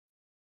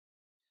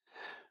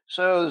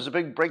So there's a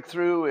big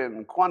breakthrough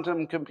in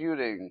quantum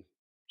computing,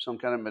 some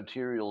kind of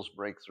materials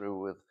breakthrough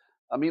with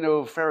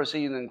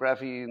aminoferricene and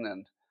graphene,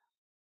 and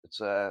it's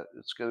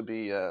going to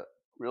be a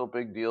real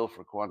big deal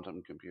for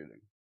quantum computing.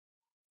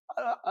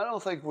 I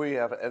don't think we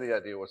have any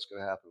idea what's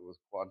going to happen with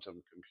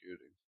quantum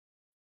computing.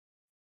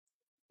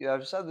 Yeah,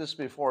 I've said this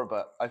before,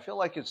 but I feel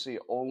like it's the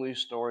only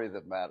story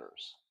that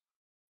matters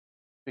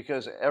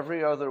because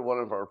every other one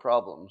of our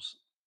problems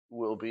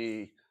will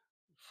be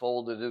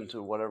folded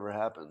into whatever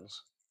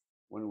happens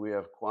when we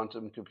have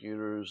quantum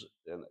computers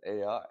and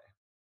AI.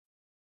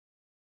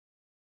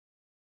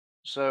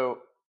 So,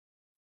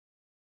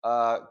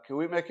 can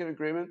we make an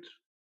agreement?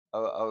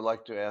 I would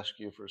like to ask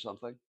you for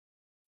something.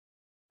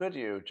 Could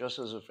you, just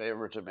as a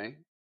favor to me,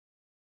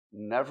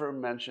 never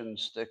mention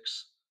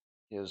Styx,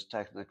 his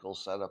technical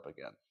setup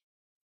again?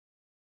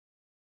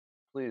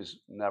 Please,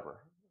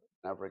 never,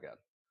 never again.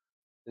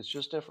 It's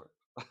just different.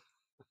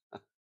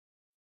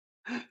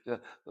 Yeah,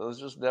 let's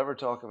just never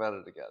talk about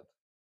it again.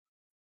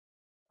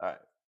 All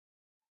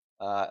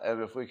right.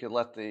 And if we could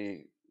let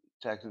the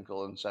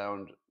technical and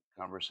sound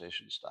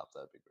conversation stop,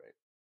 that'd be great.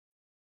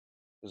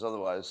 Because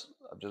otherwise,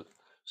 I'm just.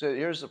 So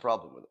here's the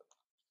problem with it.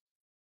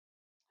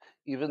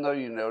 Even though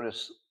you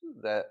notice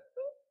that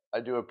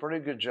I do a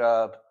pretty good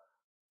job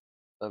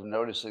of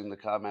noticing the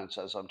comments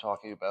as I'm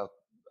talking about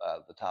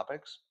the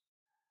topics.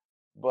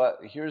 But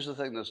here's the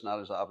thing that's not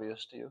as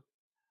obvious to you.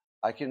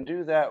 I can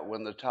do that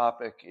when the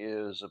topic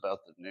is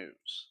about the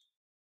news.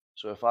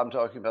 So if I'm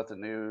talking about the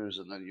news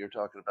and then you're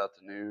talking about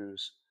the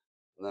news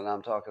and then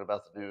I'm talking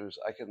about the news,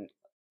 I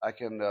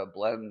can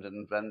blend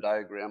and Venn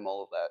diagram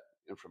all of that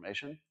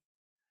information.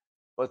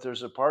 But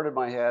there's a part of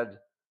my head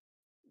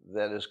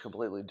that is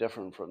completely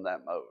different from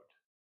that mode,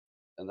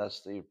 and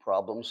that's the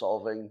problem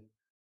solving,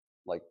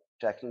 like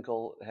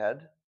technical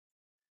head.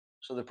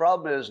 So the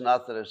problem is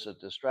not that it's a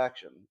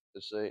distraction,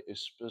 it's a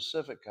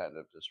specific kind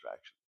of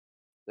distraction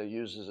that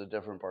uses a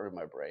different part of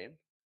my brain.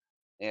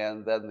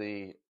 And then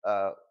the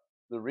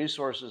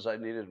resources I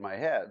need in my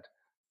head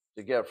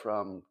to get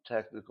from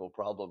technical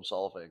problem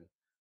solving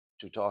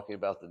to talking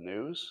about the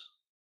news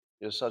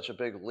is such a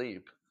big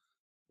leap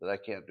that I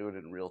can't do it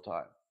in real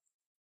time.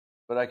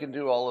 But I can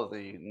do all of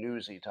the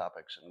newsy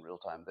topics in real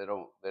time. They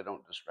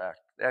don't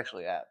distract. They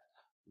actually add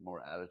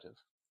more additive.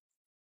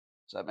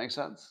 Does that make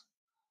sense?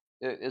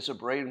 It's a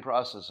brain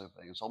processing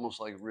thing. It's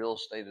almost like real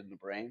estate in the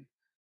brain.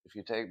 If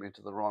you take me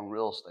to the wrong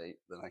real estate,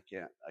 then I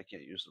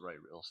can't use the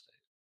right real estate.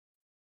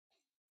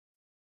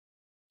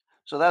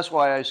 So that's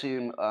why I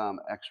seem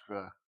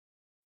extra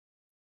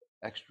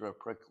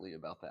prickly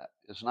about that.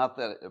 It's not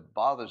that it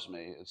bothers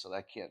me; it's that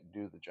I can't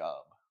do the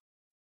job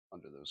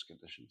under those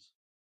conditions.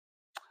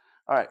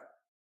 All right.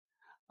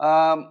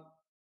 Um,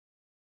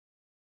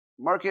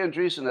 Mark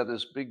Andreessen had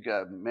this big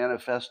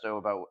manifesto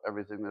about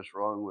everything that's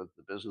wrong with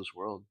the business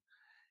world,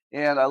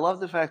 and I love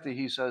the fact that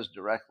he says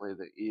directly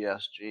that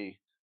ESG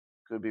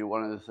could be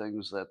one of the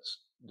things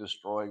that's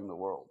destroying the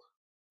world.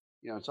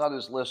 It's on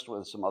his list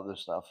with some other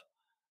stuff,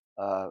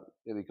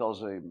 and he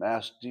calls it a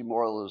mass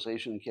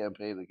demoralization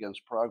campaign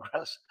against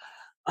progress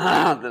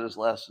that has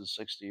lasted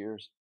 60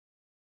 years.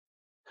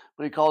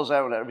 But he calls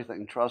out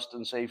everything: trust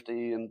and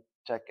safety, and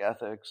tech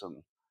ethics,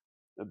 and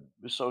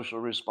social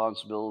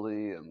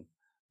responsibility, and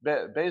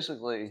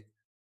basically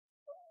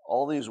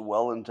all these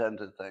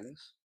well-intended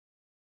things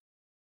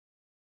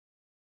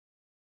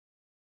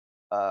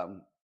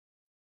um,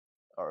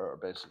 are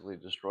basically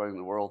destroying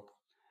the world.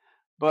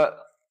 But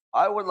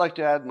I would like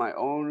to add my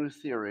own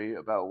theory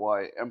about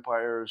why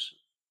empires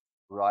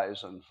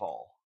rise and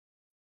fall.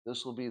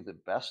 This will be the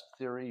best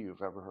theory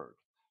you've ever heard.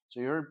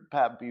 So you heard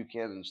Pat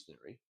Buchanan's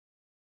theory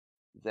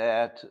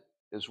that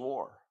is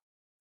war,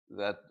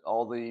 that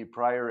all the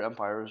prior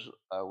empires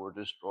were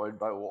destroyed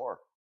by war.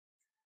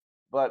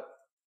 But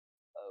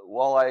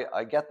while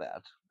I get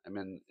that, I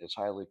mean, it's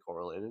highly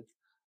correlated,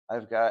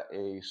 I've got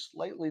a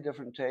slightly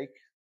different take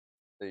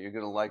that you're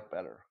going to like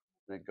better.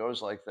 And it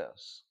goes like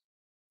this: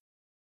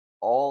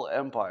 all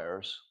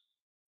empires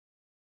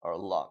are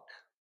luck.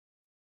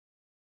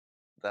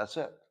 That's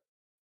it.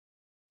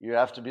 You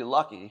have to be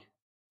lucky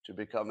to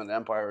become an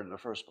empire in the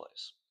first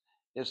place.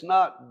 It's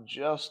not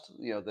just,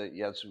 that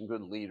you had some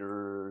good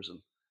leaders and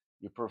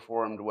you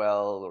performed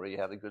well or you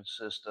had a good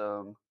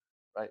system,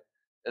 right?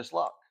 It's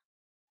luck.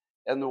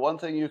 And the one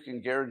thing you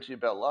can guarantee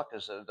about luck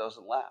is that it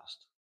doesn't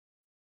last.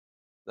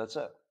 That's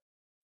it.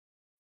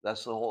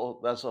 That's the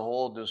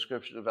whole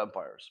description of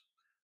empires.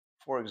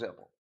 For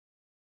example,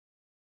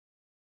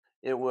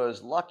 it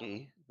was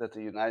lucky that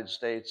the United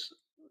States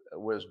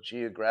was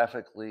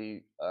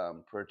geographically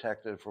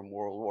protected from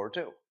World War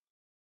II.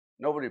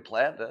 Nobody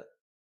planned it,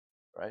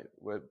 right?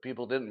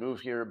 People didn't move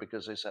here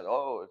because they said,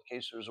 "Oh, in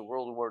case there's a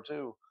World War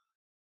II."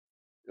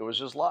 It was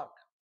just luck.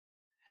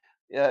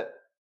 Yet,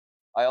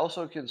 I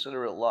also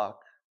consider it luck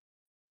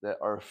that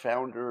our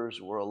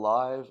founders were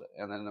alive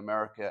and in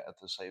America at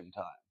the same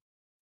time.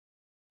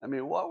 I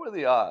mean, what were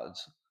the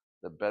odds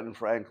that Ben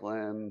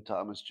Franklin,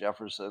 Thomas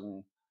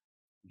Jefferson,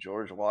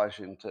 George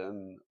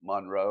Washington,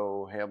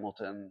 Monroe,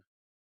 Hamilton,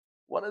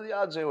 what are the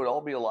odds they would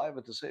all be alive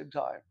at the same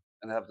time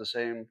and have the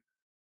same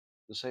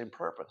the same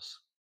purpose.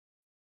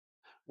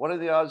 What are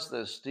the odds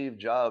that Steve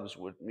Jobs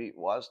would meet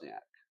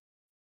Wozniak?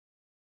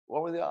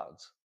 What were the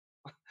odds?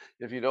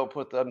 If you don't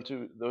put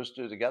those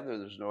two together,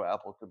 there's no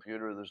Apple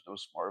computer, there's no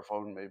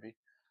smartphone, maybe.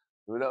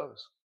 Who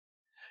knows?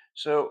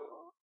 So,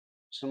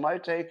 so my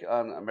take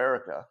on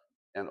America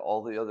and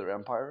all the other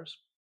empires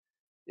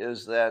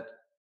is that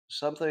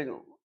something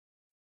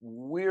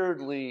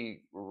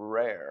weirdly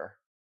rare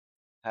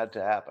had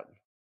to happen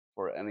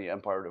for any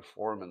empire to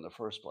form in the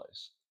first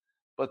place.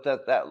 But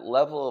that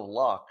level of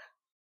luck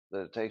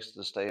that it takes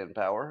to stay in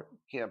power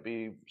can't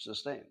be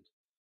sustained.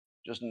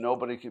 Just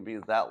nobody can be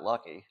that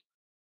lucky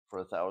for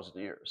 1,000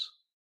 years.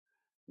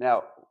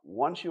 Now,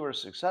 once you are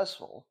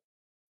successful,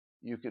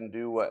 you can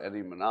do what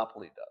any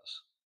monopoly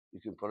does. You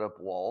can put up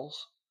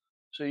walls,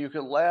 so you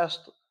can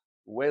last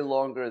way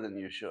longer than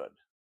you should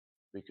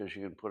because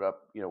you can put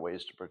up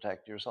ways to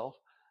protect yourself.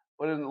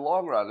 But in the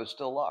long run, it's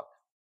still luck.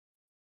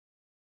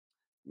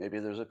 Maybe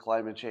there's a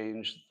climate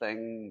change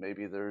thing.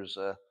 Maybe there's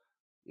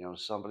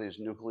somebody's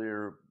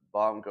nuclear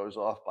bomb goes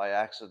off by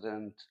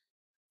accident.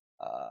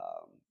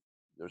 Um,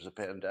 there's a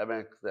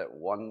pandemic that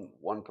one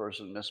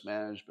person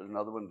mismanaged, but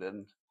another one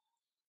didn't.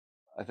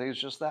 I think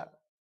it's just that.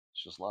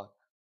 It's just luck.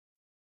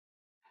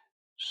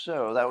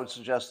 So that would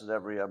suggest that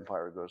every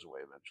empire goes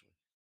away eventually.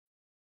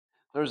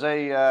 There's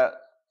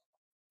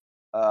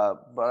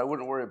but I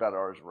wouldn't worry about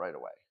ours right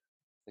away.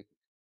 Think,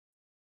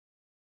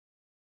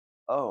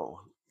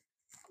 oh,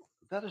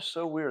 that is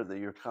so weird that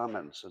your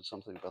comment said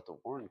something about the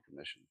Warren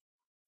Commission.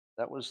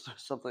 That was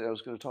something I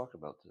was going to talk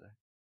about today.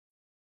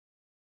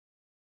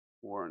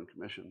 Warren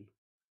Commission.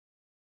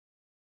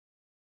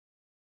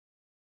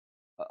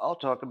 I'll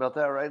talk about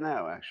that right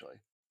now, actually.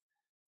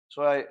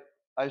 So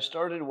I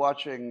started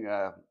watching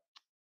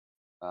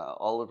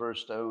Oliver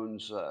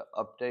Stone's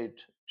update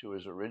to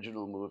his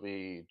original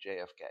movie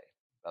JFK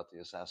about the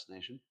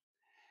assassination.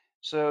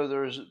 So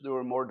there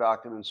were more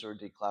documents that are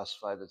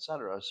declassified,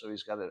 etc. So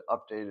he's got an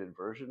updated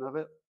version of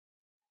it.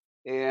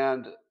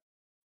 And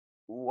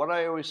what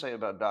I always say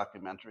about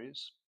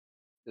documentaries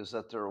is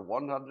that they're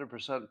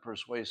 100%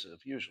 persuasive.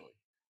 Usually,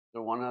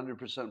 they're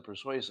 100%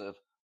 persuasive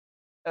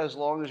as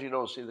long as you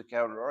don't see the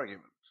counter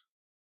argument.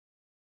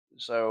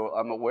 So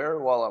I'm aware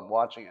while I'm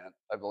watching it.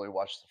 I've only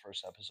watched the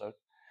first episode,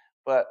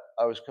 but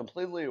I was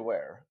completely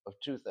aware of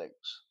two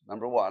things.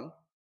 Number one,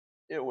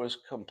 it was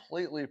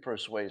completely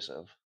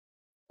persuasive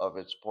of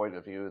its point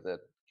of view that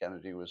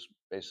Kennedy was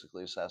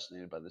basically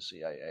assassinated by the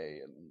CIA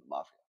and the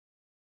mafia.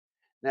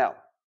 Now,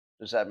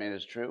 does that mean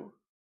it's true?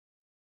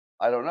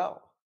 I don't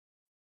know,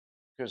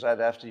 because I'd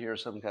have to hear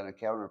some kind of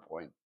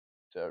counterpoint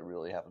to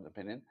really have an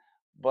opinion.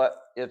 But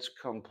it's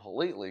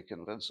completely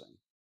convincing.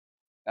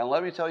 And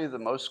let me tell you the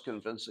most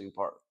convincing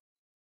part.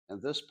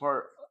 And this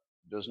part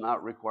does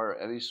not require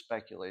any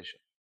speculation.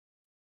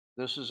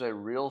 This is a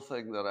real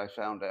thing that I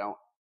found out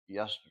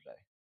yesterday.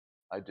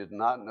 I did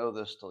not know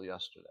this till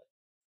yesterday.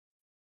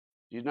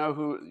 Do you know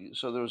who?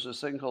 So there was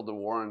this thing called the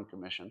Warren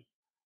Commission,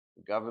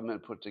 the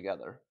government put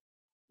together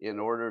in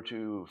order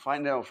to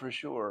find out for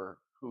sure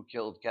who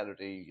killed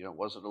Kennedy.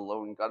 Was it a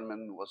lone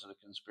gunman? Was it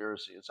a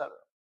conspiracy, etc.?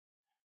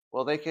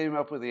 Well, they came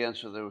up with the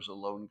answer there was a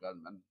lone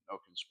gunman, no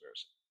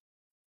conspiracy.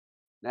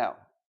 Now,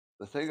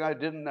 the thing I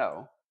didn't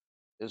know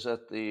is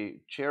that the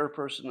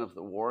chairperson of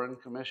the Warren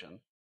Commission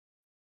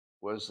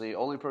was the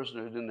only person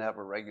who didn't have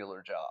a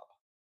regular job.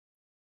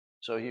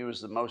 So he was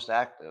the most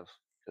active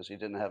because he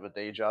didn't have a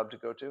day job to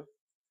go to.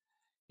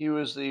 He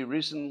was the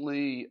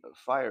recently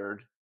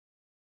fired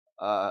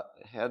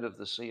head of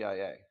the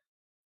CIA,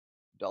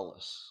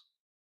 Dulles.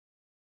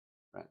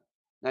 Right.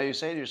 Now you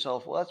say to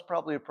yourself, well, that's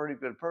probably a pretty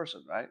good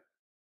person, right?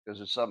 Because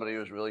it's somebody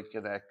who's really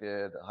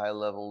connected, a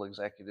high-level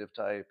executive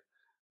type,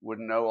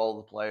 wouldn't know all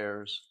the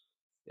players.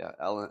 Yeah,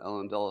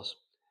 Ellen Dulles.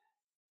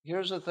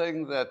 Here's the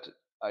thing that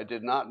I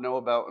did not know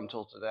about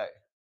until today.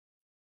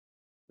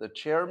 The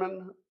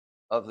chairman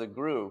of the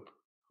group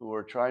who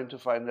were trying to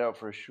find out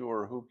for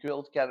sure who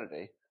killed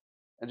Kennedy,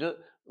 and just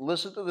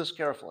listen to this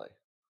carefully.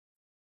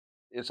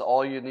 It's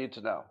all you need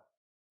to know.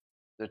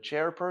 The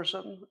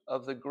chairperson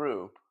of the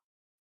group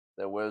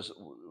that was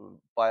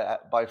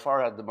by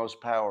far had the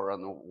most power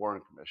on the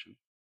Warren Commission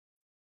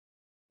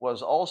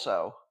was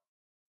also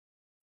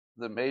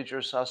the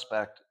major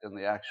suspect in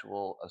the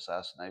actual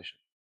assassination.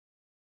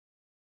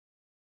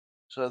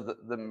 So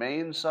the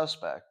main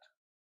suspect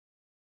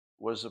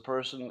was the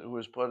person who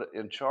was put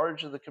in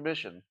charge of the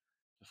commission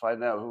to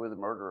find out who the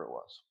murderer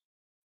was.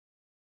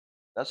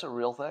 That's a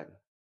real thing.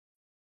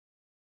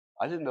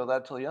 I didn't know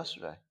that till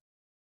yesterday.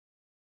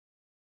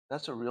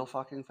 That's a real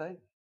fucking thing.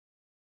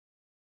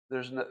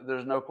 There's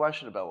no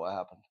question about what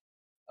happened.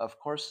 Of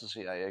course the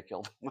CIA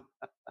killed him.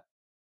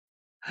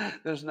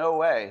 There's no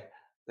way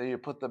that you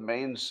put the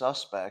main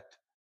suspect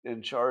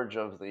in charge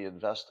of the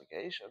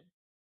investigation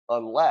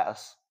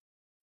unless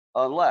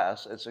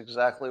it's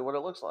exactly what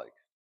it looks like.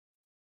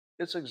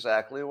 It's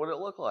exactly what it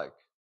looked like.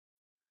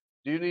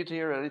 Do you need to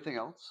hear anything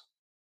else?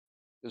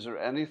 Is there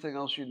anything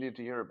else you need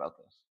to hear about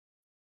this?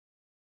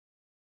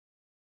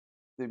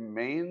 The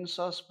main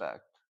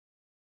suspect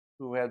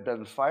who had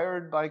been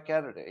fired by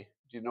Kennedy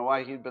Do you know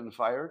why he'd been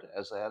fired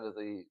as the head of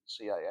the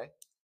CIA?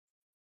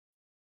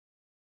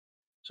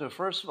 So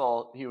first of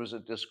all, he was a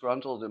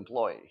disgruntled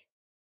employee.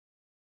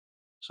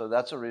 So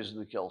that's a reason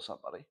to kill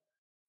somebody.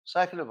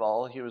 Second of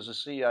all, he was a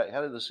CIA,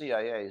 head of the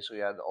CIA, so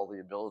he had all the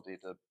ability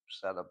to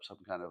set up some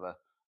kind of a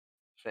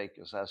fake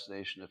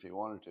assassination if he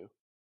wanted to.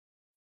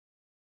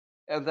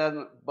 And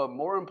then, but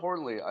more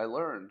importantly, I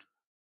learned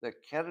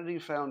that Kennedy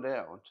found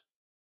out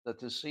that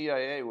the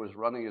CIA was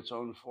running its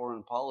own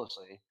foreign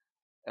policy,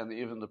 and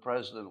even the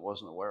president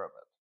wasn't aware of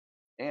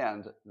it.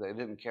 And they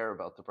didn't care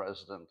about the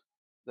president.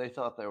 They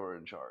thought they were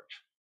in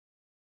charge.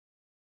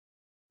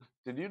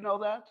 Did you know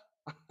that?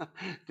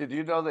 Did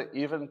you know that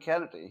even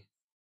Kennedy,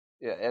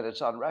 yeah, and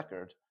it's on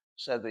record,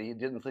 said that he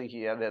didn't think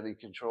he had any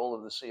control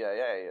of the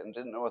CIA and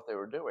didn't know what they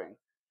were doing?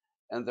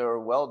 And there are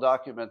well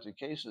documented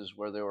cases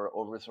where they were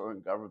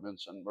overthrowing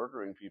governments and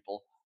murdering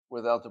people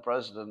without the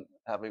president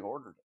having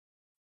ordered it.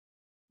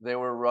 They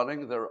were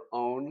running their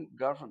own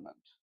government.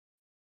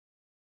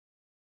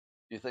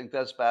 Do you think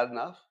that's bad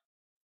enough?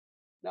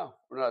 No,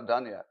 we're not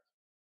done yet.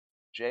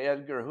 J.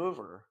 Edgar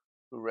Hoover,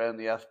 who ran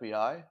the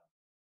FBI,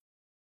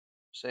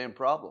 same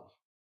problem.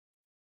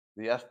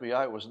 The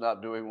FBI was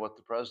not doing what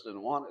the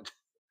president wanted.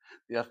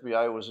 The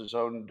FBI was its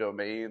own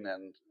domain,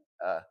 and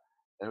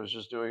it was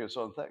just doing its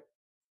own thing.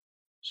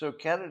 So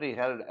Kennedy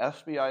had an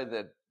FBI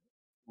that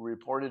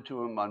reported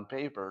to him on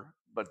paper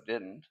but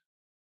didn't,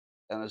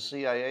 and a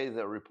CIA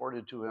that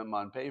reported to him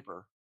on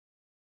paper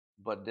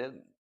but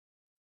didn't.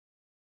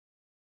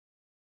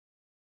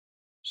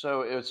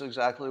 So it's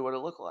exactly what it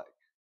looked like.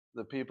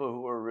 The people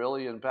who were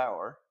really in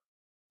power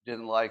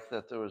didn't like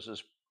that there was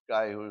this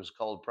guy who was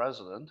called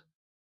president,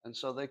 and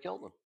so they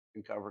killed him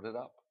and covered it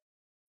up.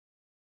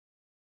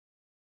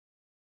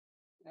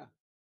 Yeah,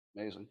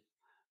 amazing.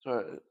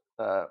 So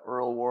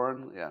Earl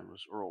Warren, yeah, it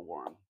was Earl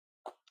Warren.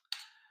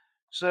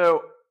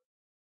 So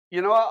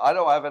you know what? I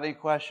don't have any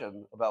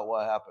question about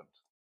what happened.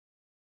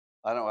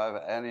 I don't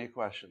have any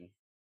question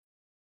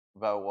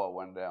about what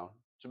went down.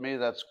 To me,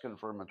 that's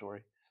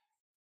confirmatory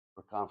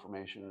or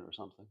confirmation or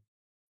something.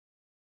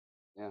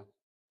 Yeah.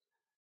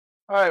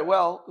 All right.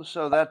 Well,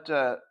 so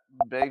that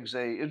begs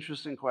a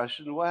interesting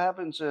question. What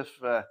happens if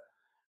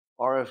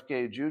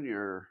RFK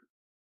Jr.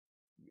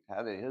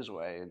 had it his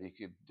way and he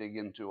could dig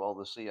into all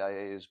the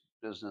CIA's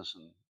business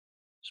and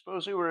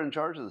suppose he were in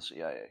charge of the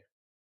CIA?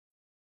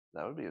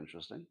 That would be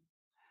interesting.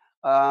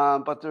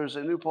 But there's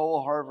a new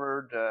poll,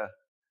 Harvard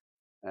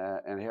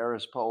and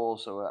Harris poll,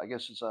 so I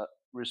guess it's a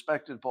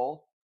respected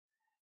poll.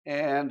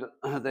 And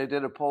they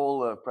did a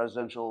poll of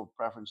presidential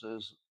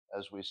preferences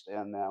as we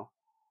stand now.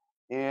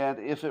 And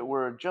if it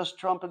were just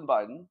Trump and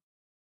Biden,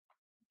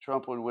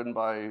 Trump would win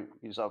by,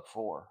 he's up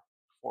 4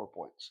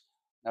 points.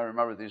 Now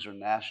remember, these are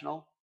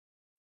national,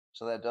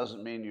 so that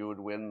doesn't mean you would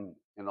win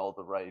in all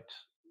the right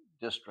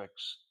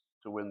districts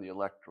to win the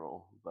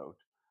electoral vote.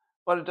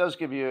 But it does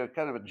give you a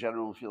kind of a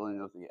general feeling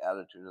of the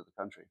attitude of the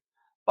country.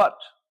 But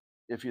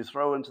if you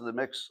throw into the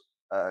mix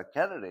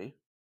Kennedy,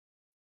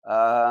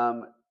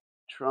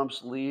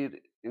 Trump's lead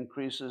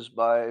increases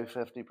by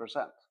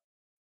 50%.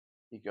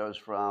 He goes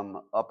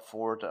from up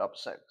 4 to up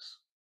 6.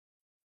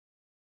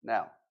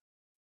 Now,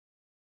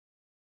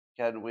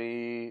 can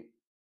we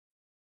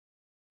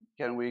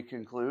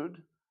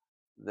conclude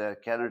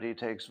that Kennedy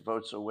takes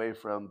votes away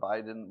from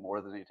Biden more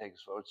than he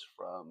takes votes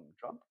from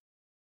Trump?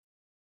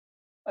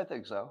 I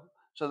think so.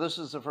 So this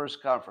is the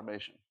first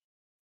confirmation.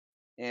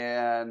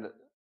 And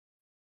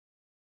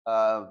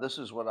this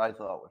is what I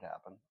thought would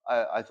happen.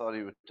 I thought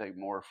he would take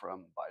more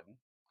from Biden.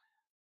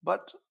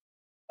 But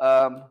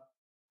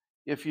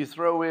if you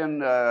throw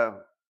in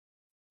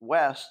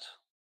West,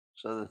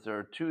 so that there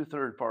are 2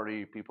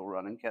 third-party people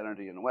running,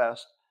 Kennedy and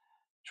West,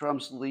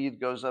 Trump's lead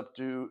goes up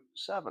to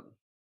 7.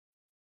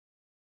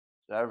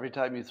 So every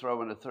time you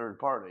throw in a third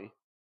party,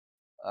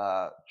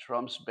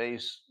 Trump's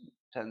base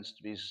tends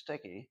to be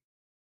sticky,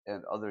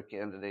 and other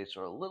candidates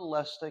are a little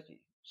less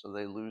sticky. So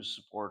they lose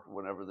support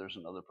whenever there's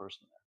another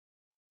person there.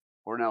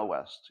 Cornel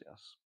West,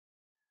 yes.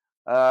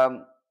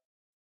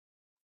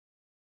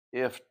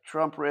 If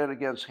Trump ran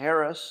against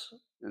Harris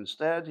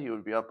instead, he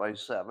would be up by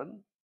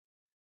 7.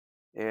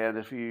 And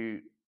if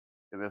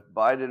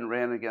Biden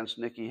ran against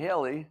Nikki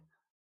Haley,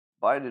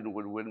 Biden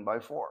would win by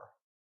 4.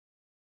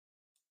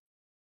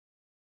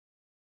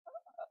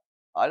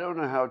 I don't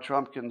know how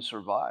Trump can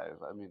survive.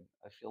 I mean,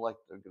 I feel like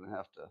they're going to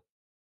have to,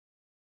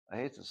 I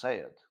hate to say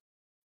it,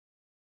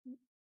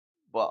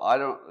 but I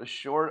don't,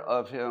 short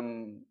of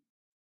him,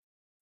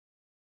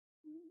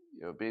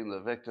 being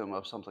the victim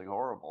of something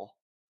horrible,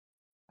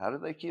 how do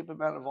they keep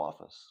him out of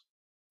office?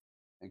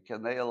 And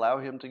can they allow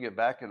him to get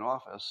back in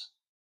office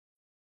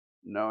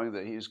knowing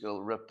that he's going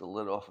to rip the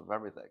lid off of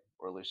everything,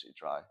 or at least he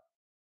try?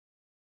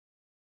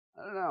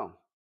 I don't know.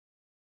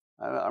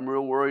 I'm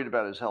real worried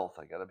about his health,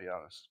 I got to be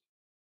honest.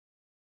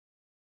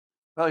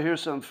 Well,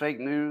 here's some fake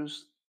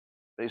news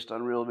based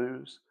on real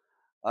news.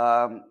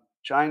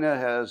 China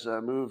has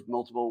moved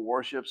multiple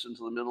warships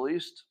into the Middle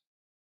East.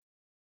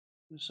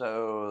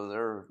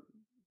 So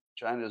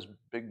China's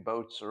big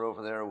boats are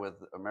over there with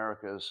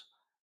America's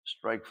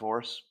strike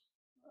force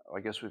I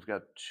guess we've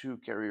got two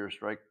carrier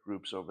strike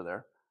groups over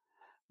there.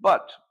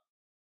 But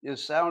it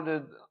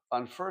sounded,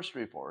 on first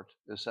report,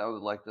 it sounded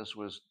like this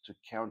was to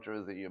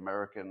counter the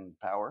American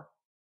power.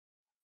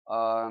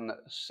 On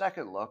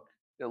second look,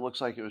 it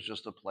looks like it was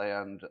just a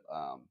planned,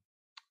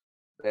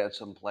 they had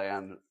some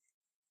planned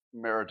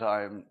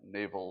maritime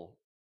naval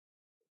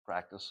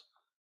practice.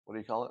 What do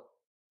you call it?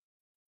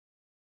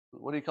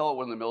 What do you call it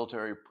when the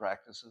military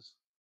practices?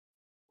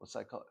 What's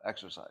that called?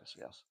 Exercise,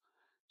 yes.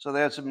 So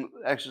they had some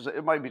exercise.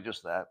 It might be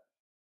just that.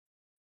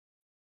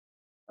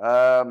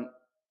 Um,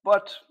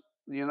 but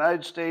the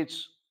United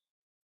States,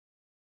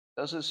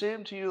 does it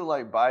seem to you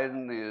like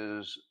Biden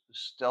is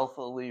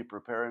stealthily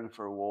preparing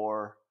for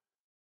war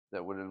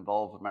that would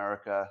involve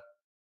America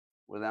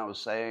without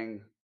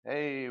saying,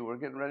 hey, we're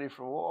getting ready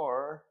for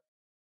war?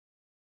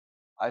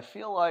 I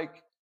feel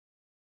like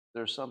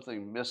there's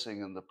something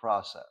missing in the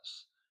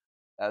process,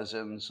 as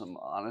in some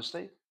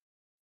honesty,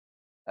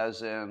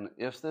 as in,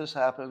 if this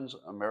happens,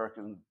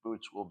 American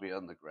boots will be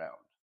on the ground.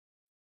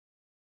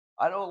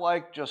 I don't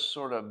like just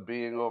sort of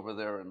being over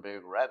there and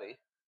being ready,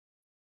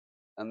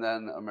 and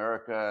then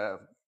America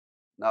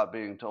not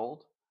being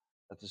told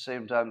at the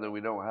same time that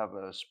we don't have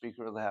a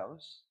Speaker of the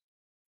House.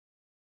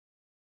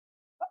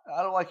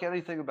 I don't like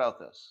anything about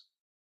this.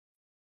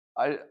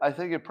 I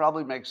think it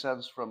probably makes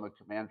sense from a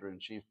commander in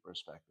chief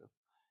perspective.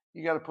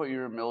 You got to put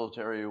your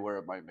military where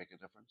it might make a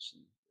difference,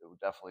 and it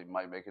definitely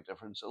might make a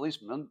difference, at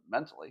least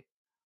mentally.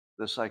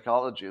 The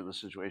psychology of the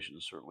situation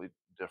is certainly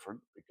different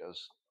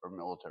because our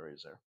military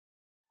is there.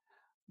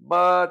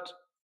 But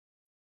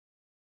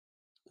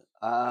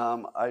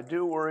I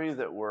do worry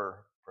that we're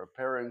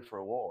preparing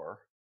for war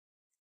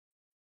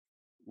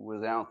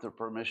without the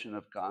permission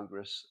of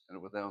Congress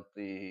and without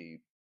the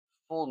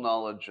full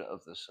knowledge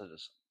of the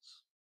citizens.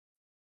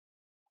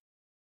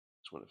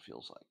 That's what it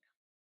feels like.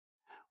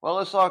 Well,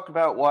 let's talk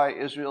about why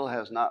Israel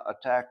has not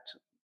attacked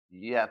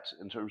yet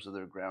in terms of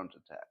their ground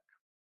attack.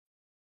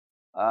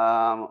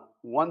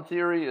 One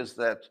theory is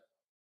that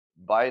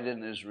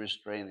Biden is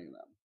restraining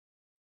them.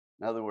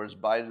 In other words,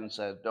 Biden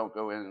said, don't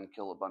go in and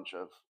kill a bunch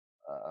of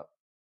uh,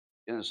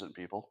 innocent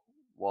people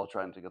while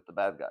trying to get the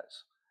bad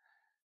guys.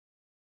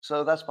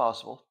 So that's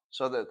possible.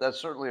 So that's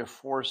certainly a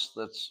force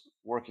that's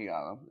working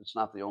on them. It's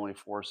not the only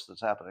force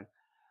that's happening.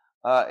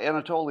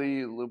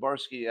 Anatoly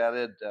Lubarsky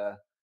added that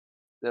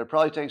it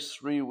probably takes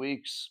 3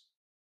 weeks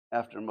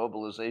after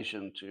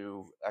mobilization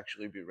to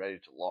actually be ready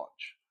to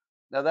launch.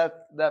 Now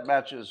that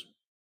matches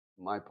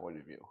my point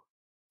of view.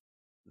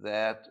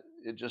 That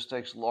it just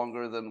takes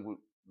longer than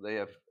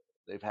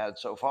they've had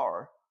so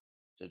far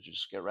to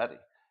just get ready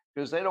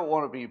because they don't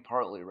want to be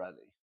partly ready,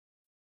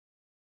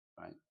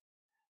 right?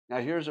 Now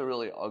here's a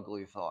really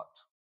ugly thought: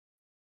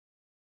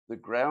 the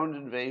ground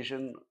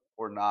invasion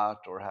or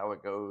not, or how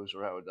it goes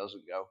or how it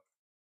doesn't go,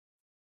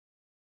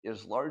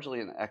 is largely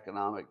an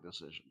economic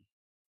decision.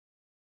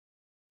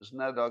 Isn't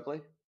that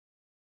ugly?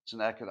 It's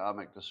an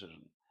economic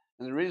decision.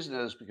 And the reason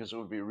is because it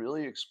would be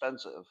really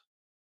expensive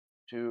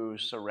to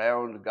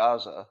surround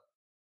Gaza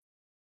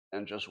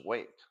and just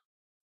wait.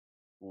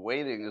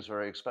 Waiting is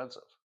very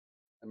expensive.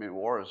 I mean,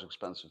 war is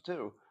expensive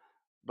too.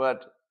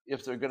 But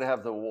if they're going to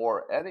have the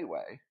war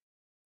anyway,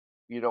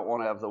 you don't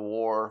want to have the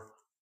war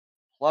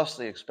plus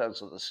the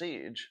expense of the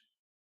siege.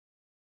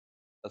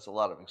 That's a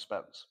lot of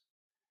expense.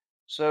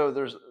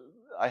 So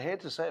I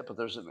hate to say it, but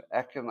there's an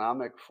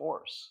economic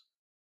force,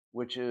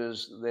 which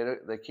is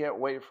they can't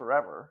wait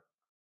forever.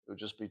 It would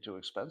just be too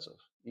expensive.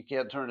 You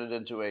can't turn it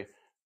into a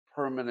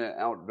permanent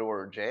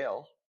outdoor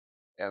jail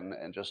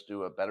and just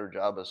do a better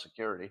job of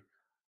security.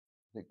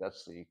 I think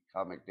that's the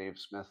comic Dave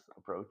Smith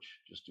approach,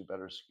 just do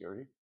better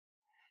security.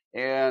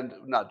 And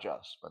not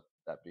just, but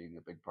that being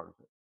a big part of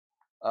it.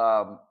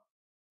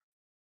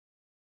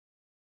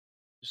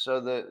 So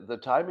the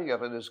timing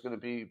of it is going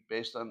to be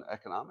based on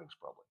economics,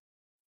 probably,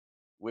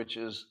 which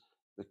is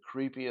the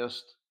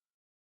creepiest,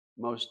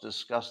 most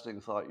disgusting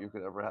thought you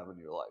could ever have in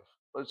your life.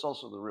 But it's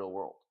also the real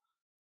world,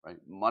 right?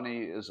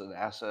 Money is an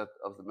asset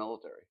of the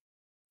military.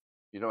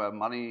 You don't have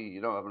money, you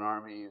don't have an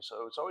army,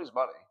 so it's always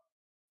money.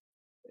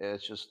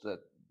 It's just that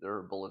there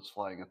are bullets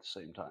flying at the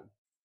same time.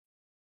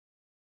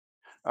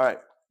 All right.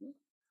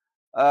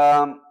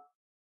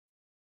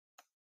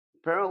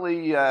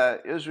 Apparently,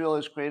 Israel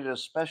has created a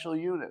special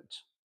unit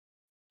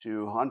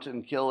to hunt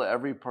and kill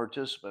every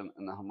participant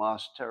in the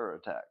Hamas terror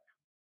attack.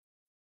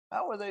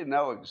 How would they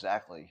know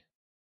exactly?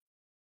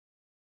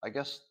 I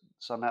guess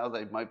somehow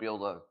they might be able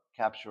to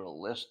capture a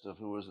list of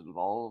who was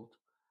involved.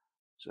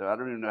 So I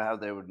don't even know how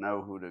they would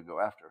know who to go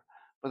after.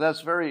 But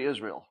that's very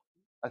Israel.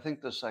 I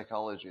think the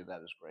psychology of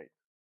that is great.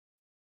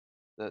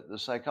 The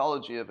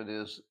psychology of it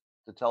is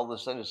to tell the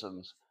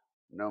citizens,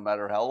 no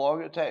matter how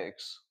long it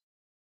takes,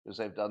 because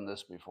they've done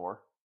this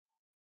before,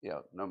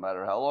 no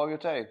matter how long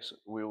it takes,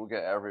 we will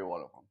get every one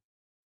of them.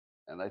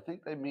 And I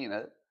think they mean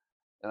it,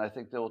 and I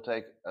think they will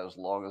take as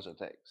long as it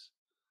takes.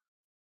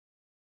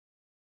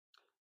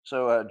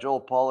 So Joel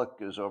Pollack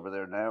is over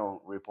there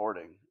now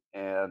reporting,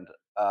 and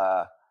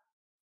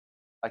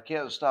I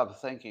can't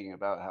stop thinking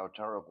about how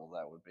terrible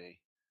that would be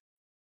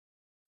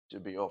to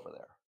be over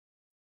there.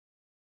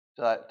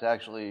 to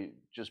actually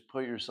just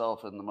put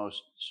yourself in the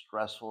most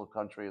stressful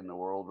country in the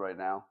world right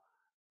now,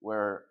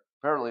 where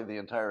apparently the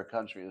entire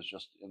country is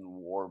just in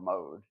war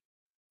mode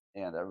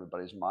and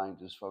everybody's mind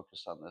is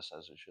focused on this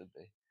as it should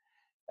be.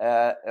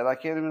 And I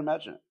can't even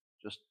imagine it.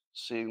 Just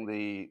seeing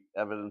the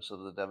evidence of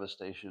the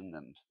devastation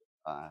and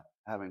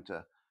having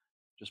to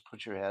just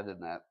put your head in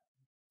that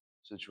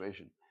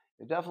situation.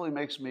 It definitely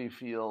makes me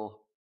feel.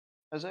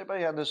 Has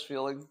anybody had this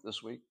feeling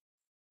this week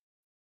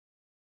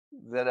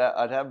that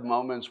I'd have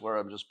moments where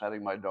I'm just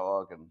petting my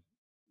dog and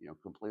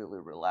completely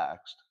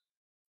relaxed,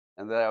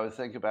 and then I would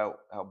think about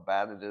how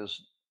bad it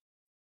is,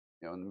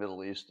 in the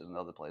Middle East and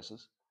other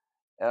places,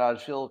 and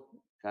I'd feel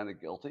kind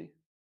of guilty,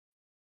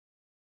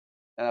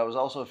 and I was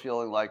also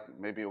feeling like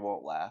maybe it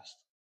won't last.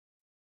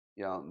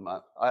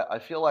 I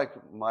feel like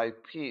my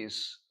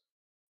peace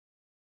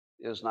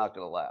is not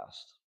going to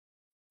last.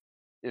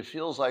 It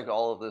feels like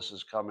all of this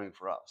is coming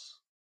for us.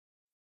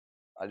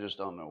 I just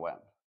don't know when.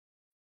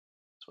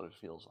 That's what it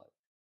feels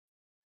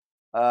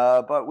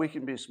like. But we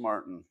can be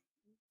smart and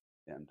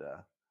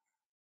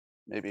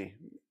maybe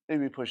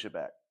push it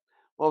back.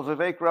 Well,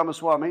 Vivek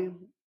Ramaswamy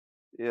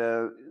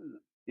uh,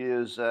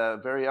 is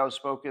very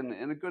outspoken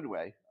in a good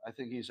way. I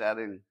think he's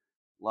adding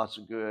lots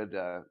of good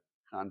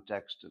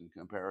context and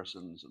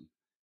comparisons and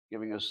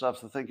giving us stuff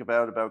to think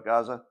about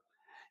Gaza.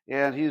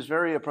 And he's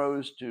very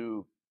opposed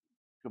to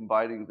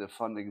combining the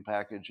funding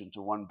package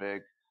into one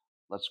big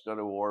let's go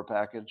to war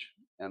package.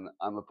 And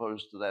I'm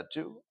opposed to that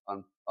too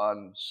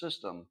on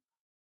system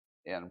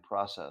and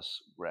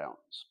process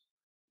grounds.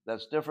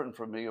 That's different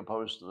from being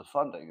opposed to the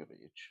funding of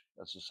each.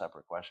 That's a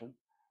separate question.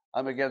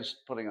 I'm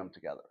against putting them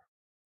together.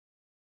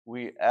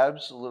 We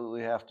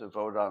absolutely have to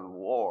vote on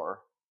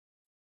war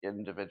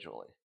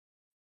individually.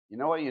 You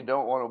know what you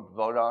don't want to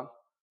vote on?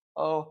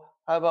 Oh,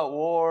 how about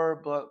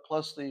war but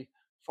plus the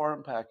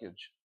farm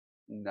package?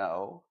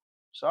 No.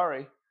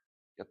 Sorry.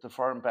 Get the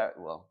farm pack.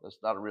 Well, that's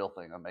not a real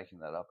thing. I'm making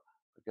that up.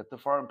 But get the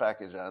farm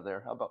package out of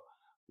there. How about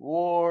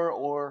war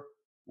or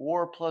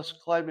war plus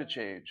climate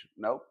change?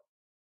 Nope.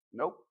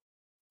 Nope.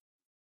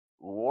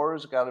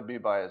 War's got to be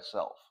by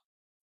itself.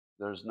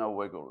 There's no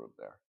wiggle room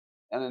there.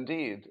 And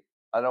indeed,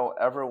 I don't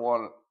ever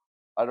want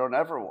I don't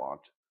ever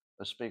want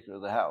a Speaker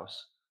of the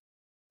House,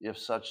 if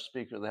such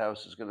Speaker of the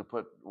House is going to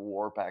put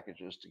war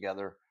packages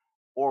together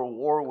or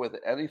war with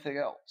anything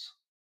else.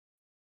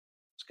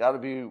 It's got to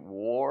be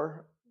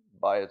war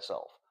by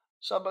itself.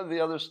 Some of the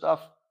other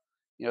stuff,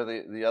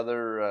 the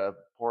other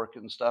pork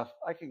and stuff,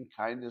 I can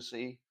kind of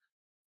see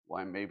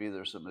why maybe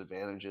there's some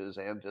advantages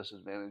and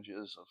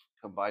disadvantages of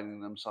combining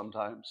them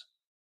sometimes.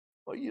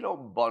 But you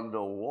don't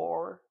bundle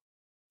war.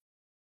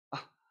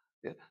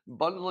 Yeah,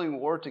 bundling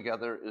war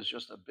together is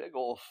just a big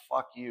old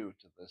fuck you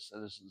to the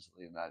citizens of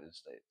the United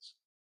States.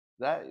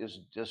 That is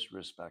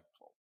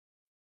disrespectful.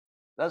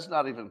 That's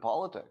not even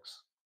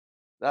politics.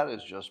 That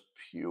is just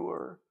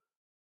pure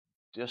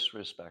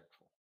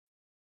disrespectful.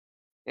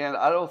 And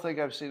I don't think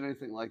I've seen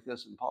anything like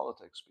this in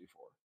politics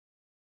before,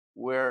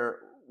 where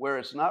where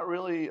it's not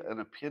really an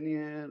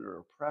opinion or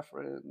a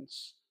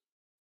preference.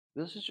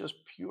 This is just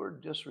pure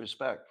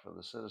disrespect for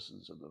the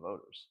citizens and the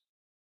voters.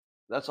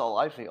 That's all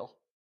I feel.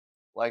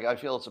 Like I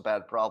feel it's a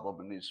bad problem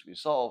and needs to be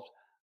solved,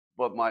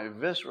 but my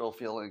visceral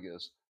feeling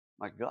is,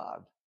 my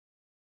God,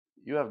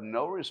 you have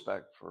no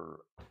respect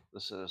for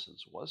the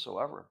citizens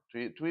whatsoever.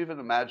 To even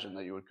imagine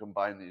that you would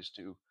combine these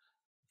two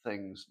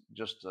things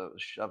just to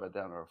shove it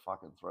down our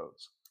fucking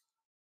throats.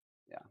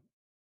 Yeah,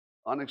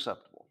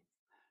 unacceptable.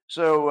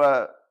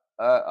 So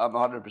I'm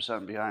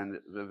 100% behind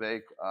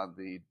Vivek on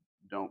the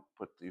don't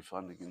put the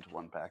funding into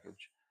one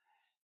package.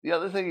 The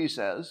other thing he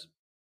says,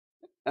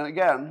 and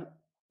again,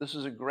 this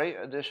is a great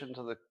addition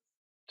to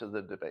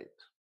the debate.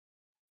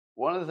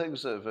 One of the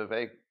things that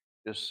Vivek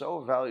is so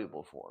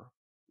valuable for,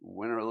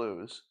 win or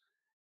lose,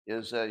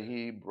 is that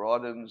he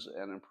broadens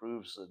and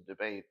improves the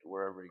debate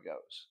wherever he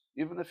goes,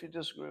 even if you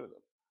disagree with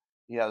him.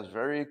 He has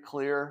very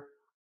clear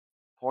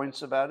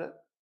points about it,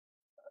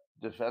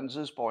 defends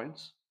his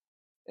points,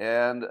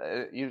 and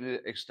even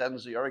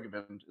extends the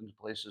argument into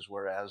places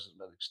where it hasn't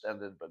been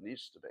extended but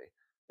needs to be.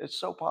 It's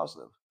so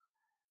positive.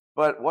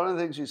 But one of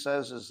the things he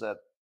says is that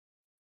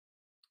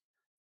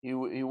he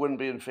wouldn't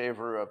be in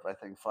favor of, I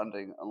think,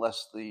 funding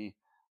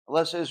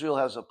unless Israel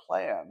has a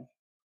plan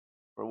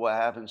for what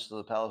happens to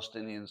the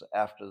Palestinians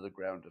after the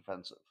ground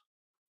offensive.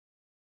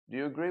 Do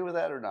you agree with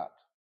that or not?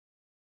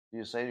 Do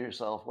you say to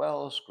yourself,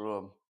 well, screw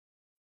them.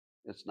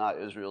 It's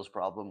not Israel's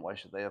problem. Why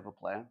should they have a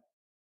plan?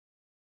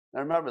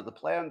 Now remember, the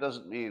plan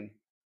doesn't mean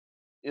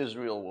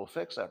Israel will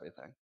fix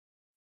everything.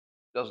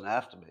 It doesn't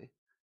have to be.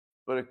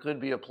 But it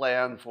could be a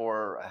plan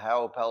for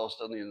how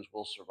Palestinians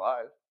will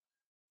survive.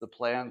 The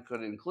plan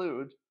could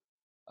include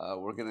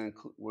we're going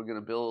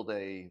to build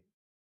a,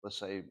 let's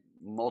say,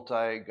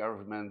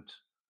 multi-government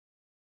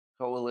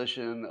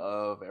coalition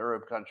of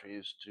Arab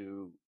countries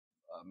to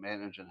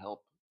manage and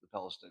help the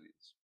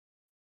Palestinians,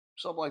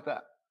 something like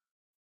that,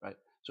 right?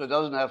 So it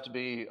doesn't have to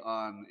be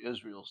on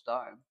Israel's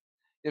dime.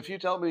 If you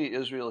tell me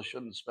Israel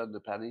shouldn't spend a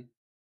penny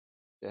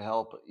to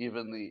help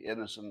even the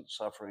innocent,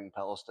 suffering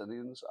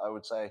Palestinians, I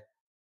would say,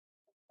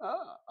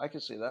 I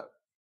can see that.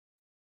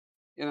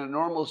 In a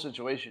normal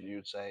situation,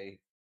 you'd say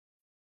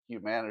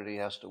humanity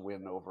has to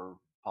win over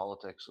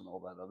politics and all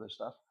that other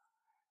stuff.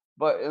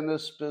 But in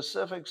this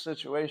specific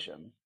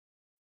situation,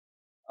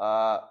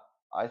 uh,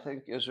 I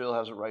think Israel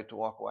has a right to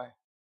walk away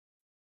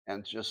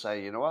and just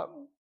say, you know what?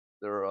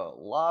 There are a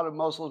lot of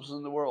Muslims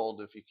in the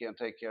world. If you can't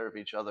take care of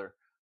each other,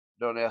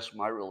 don't ask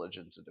my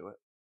religion to do it,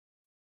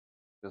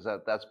 because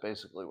that's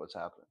basically what's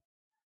happening.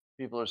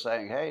 People are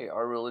saying, hey,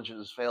 our religion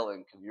is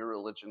failing. Can your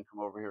religion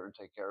come over here and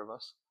take care of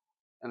us?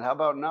 And how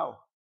about no?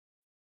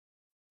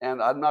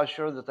 And I'm not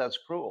sure that that's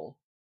cruel,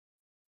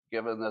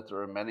 given that there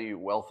are many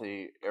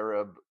wealthy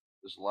Arab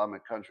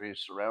Islamic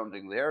countries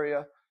surrounding the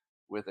area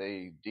with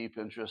a deep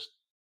interest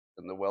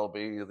in the well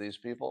being of these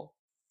people.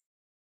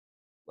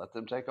 Let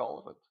them take all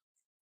of it.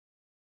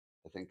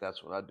 I think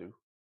that's what I'd do.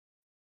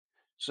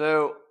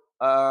 So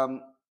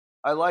um,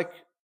 I like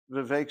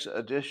Vivek's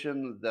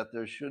addition that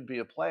there should be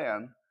a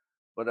plan,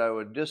 but I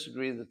would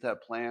disagree that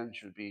that plan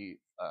should be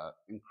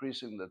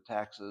increasing the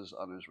taxes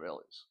on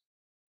Israelis.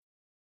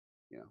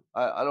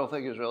 I don't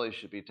think Israelis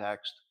should be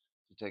taxed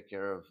to take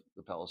care of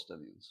the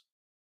Palestinians.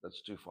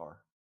 That's too far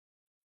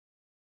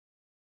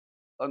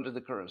under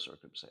the current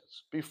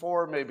circumstance.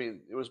 Before, maybe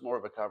it was more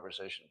of a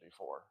conversation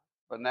before,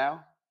 but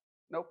now,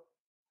 nope.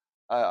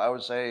 I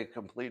would say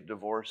complete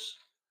divorce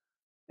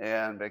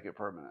and make it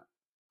permanent.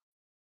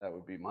 That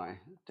would be my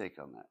take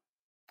on that.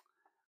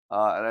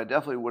 And I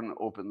definitely wouldn't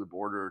open the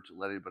border to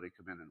let anybody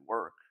come in and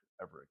work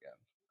ever again.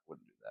 I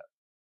wouldn't do that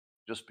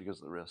just because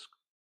of the risk.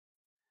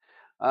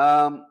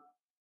 Um,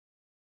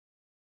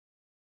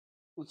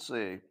 let's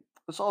see.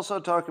 Let's also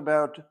talk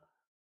about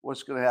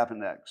what's going to happen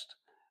next.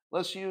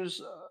 Let's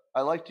use,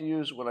 I like to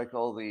use what I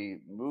call the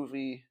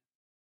movie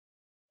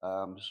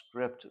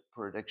script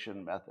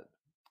prediction method.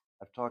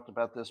 I've talked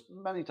about this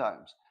many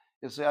times.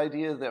 It's the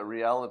idea that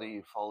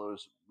reality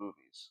follows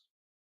movies.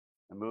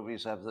 And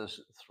movies have this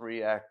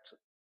 3-act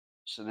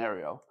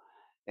scenario.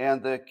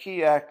 And the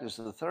key act is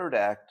the third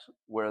act,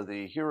 where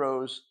the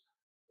heroes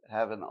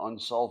have an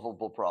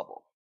unsolvable problem.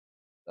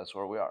 That's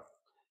where we are.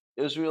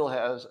 Israel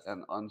has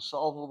an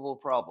unsolvable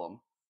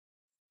problem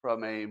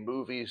from a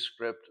movie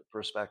script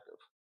perspective.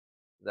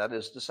 That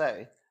is to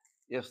say,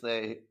 if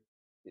they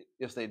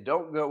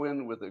don't go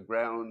in with a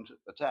ground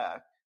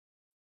attack,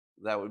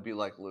 that would be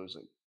like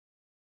losing,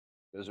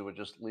 because it would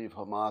just leave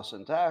Hamas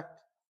intact.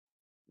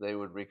 They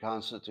would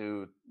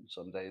reconstitute.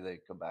 Someday they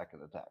come back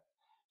and attack.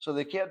 So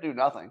they can't do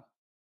nothing.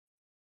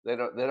 They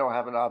don't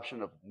have an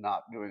option of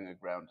not doing a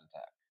ground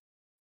attack.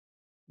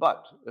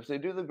 But if they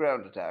do the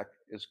ground attack,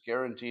 it's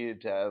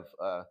guaranteed to have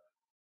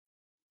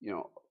you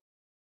know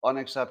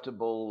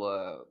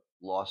unacceptable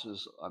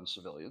losses on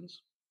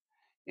civilians,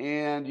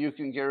 and you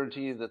can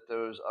guarantee that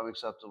those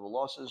unacceptable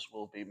losses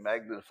will be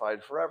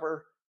magnified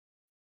forever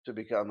to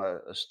become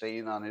a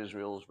stain on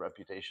Israel's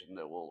reputation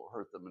that will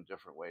hurt them in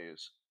different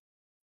ways,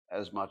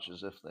 as much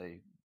as if they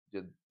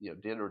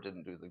did or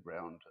didn't do the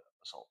ground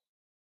assault.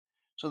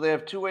 So they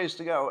have two ways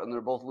to go, and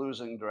they're both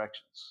losing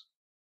directions.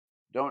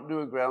 Don't do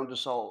a ground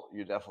assault,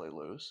 you definitely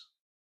lose.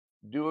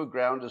 Do a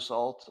ground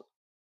assault,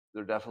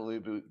 there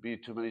definitely be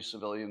too many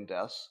civilian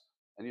deaths,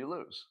 and you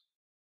lose.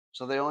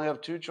 So they only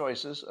have two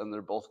choices, and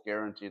they're both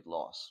guaranteed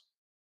loss.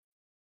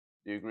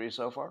 Do you agree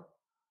so far?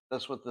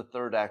 That's what the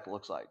third act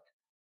looks like.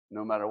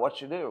 No matter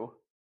what you do,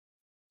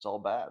 it's all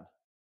bad.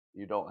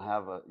 You don't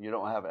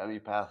have any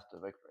path to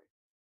victory.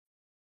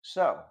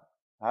 So,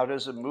 how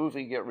does a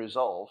movie get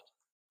resolved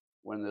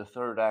when the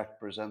third act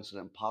presents an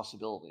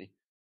impossibility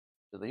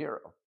to the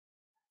hero?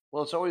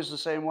 Well, it's always the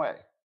same way.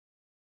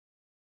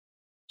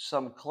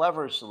 Some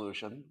clever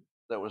solution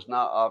that was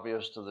not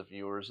obvious to the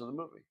viewers of the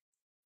movie.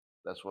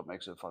 That's what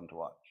makes it fun to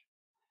watch.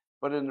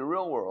 But in the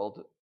real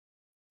world,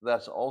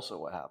 that's also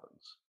what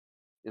happens.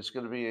 It's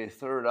going to be a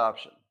third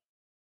option.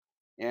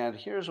 And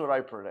here's what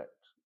I predict.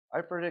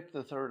 I predict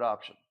the third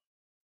option.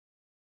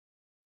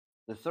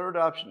 The third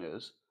option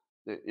is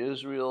that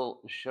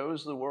Israel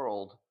shows the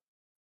world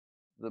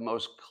the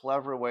most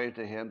clever way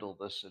to handle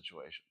this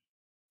situation.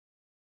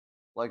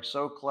 Like,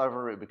 so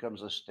clever, it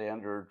becomes a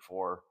standard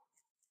for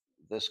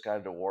this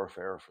kind of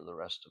warfare for the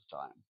rest of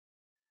time.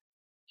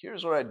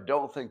 Here's what I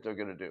don't think they're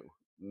going to do: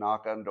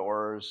 knock on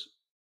doors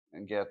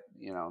and get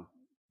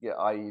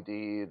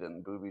IED'd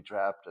and booby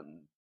trapped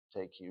and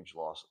take huge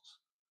losses.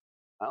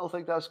 I don't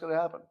think that's going to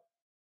happen.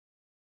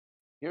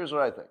 Here's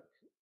what I think.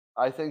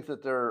 I think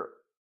that they're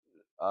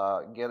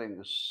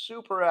getting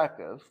super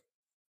active,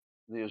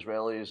 the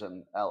Israelis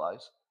and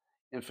allies,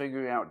 in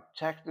figuring out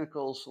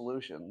technical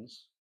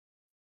solutions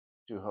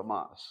to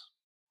Hamas.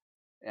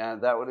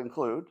 And that would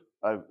include,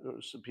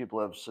 some people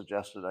have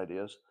suggested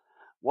ideas.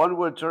 One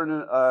would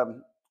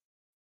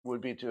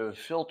be to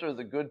filter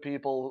the good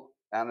people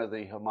out of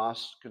the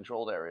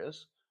Hamas-controlled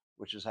areas,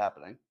 which is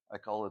happening. I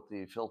call it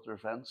the filter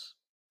fence.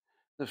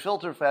 The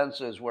filter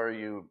fence is where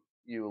you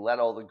let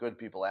all the good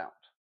people out,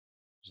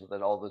 so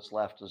that all that's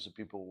left is the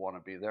people who want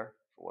to be there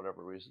for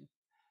whatever reason,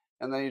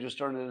 and then you just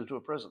turn it into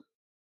a prison.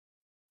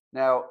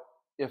 Now,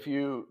 if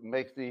you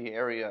make the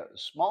area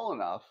small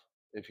enough,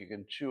 if you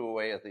can chew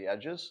away at the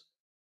edges,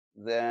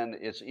 then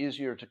it's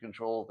easier to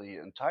control the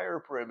entire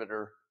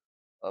perimeter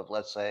of,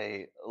 let's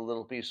say, a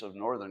little piece of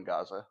northern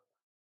Gaza,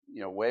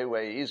 way,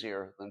 way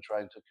easier than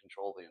trying to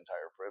control the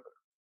entire perimeter.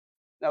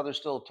 Now, there's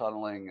still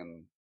tunneling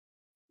and,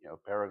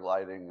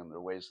 paragliding, and there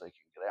are ways they can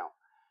get out.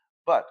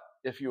 But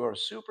if you are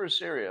super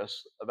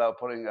serious about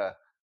putting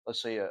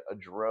let's say, a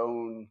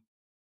drone,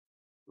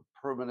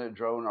 permanent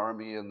drone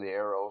army in the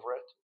air over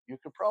it, you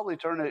could probably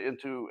turn it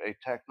into a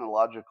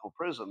technological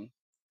prison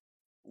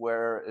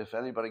where if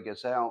anybody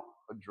gets out,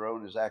 a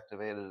drone is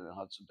activated and it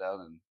hunts them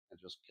down and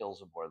just kills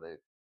them where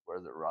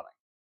they're running.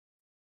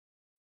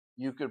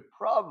 You could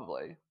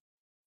probably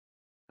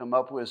come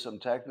up with some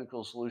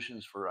technical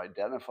solutions for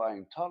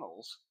identifying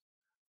tunnels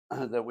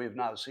that we've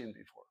not seen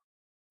before.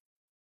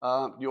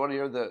 You want to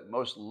hear the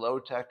most low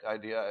tech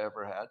idea I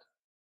ever had?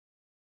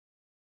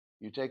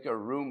 You take a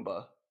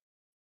Roomba,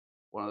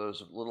 one of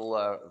those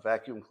little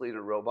vacuum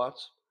cleaner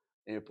robots,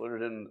 and you put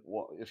it in.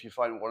 If you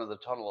find one of the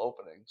tunnel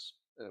openings,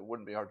 and it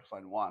wouldn't be hard to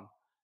find one,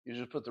 you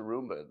just put the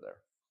Roomba in there,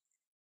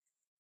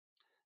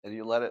 and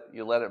you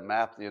let it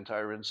map the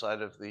entire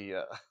inside of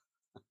the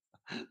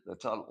the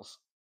tunnels.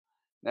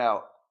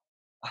 Now,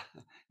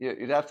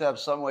 you'd have to have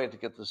some way to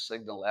get the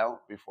signal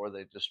out before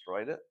they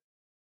destroyed it.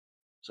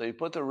 So you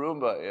put the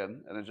Roomba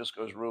in, and it just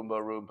goes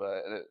Roomba,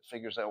 Roomba, and it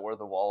figures out where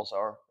the walls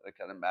are. And it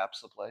kind of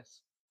maps the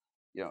place,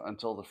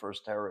 until the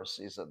first terrorist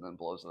sees it and then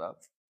blows it up.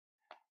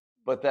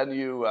 But then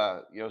you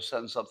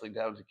send something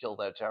down to kill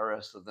that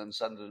terrorist, and then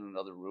send in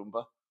another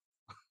Roomba.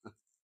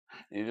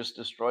 And you just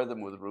destroy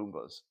them with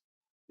Roombas,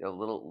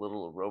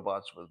 little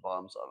robots with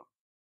bombs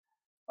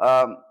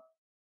on them.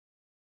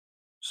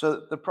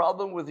 So the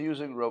problem with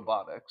using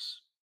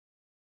robotics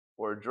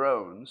or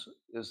drones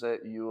is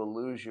that you will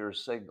lose your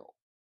signal,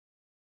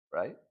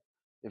 right?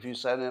 If you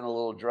send in a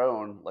little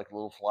drone, like a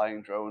little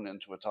flying drone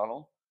into a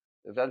tunnel,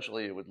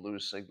 eventually it would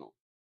lose signal.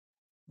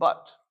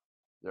 But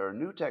there are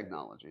new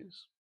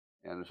technologies,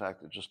 and in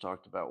fact, I just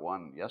talked about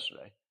one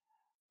yesterday,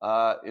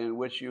 in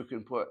which you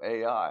can put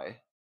AI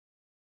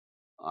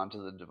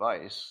onto the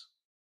device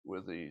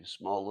with a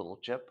small little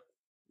chip,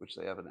 which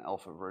they have an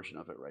alpha version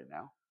of it right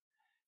now,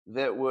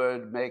 that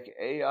would make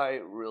AI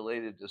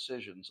related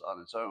decisions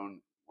on its own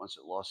once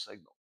it lost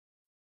signal.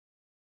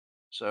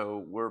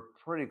 So we're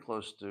pretty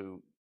close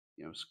to,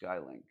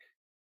 Skylink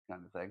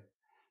kind of thing,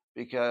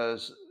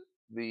 because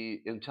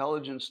the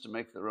intelligence to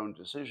make their own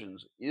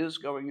decisions is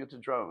going into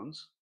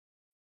drones,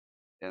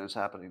 and it's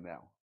happening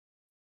now.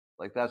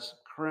 Like, that's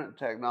current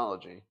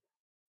technology,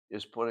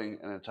 is putting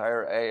an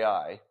entire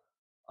AI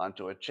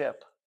onto a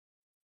chip,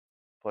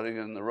 putting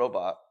it in the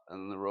robot, and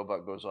then the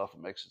robot goes off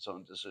and makes its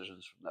own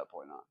decisions from that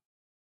point on.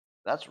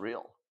 That's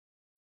real.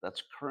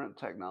 That's current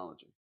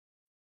technology.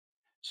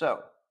 So,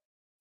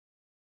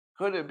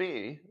 could it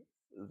be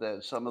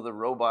that some of the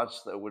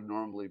robots that would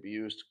normally be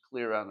used to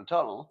clear out a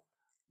tunnel,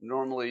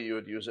 normally you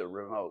would use it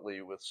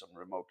remotely with some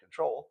remote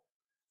control,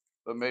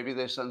 but maybe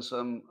they send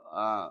some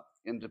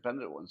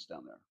independent ones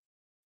down there,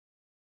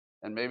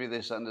 and maybe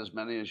they send as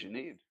many as you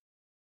need.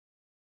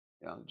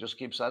 Just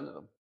keep sending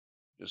them,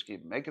 just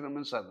keep making them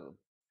and sending them,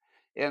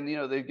 and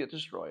they'd get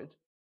destroyed.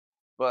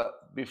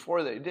 But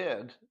before they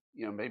did,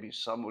 maybe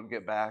some would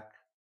get back,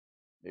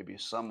 maybe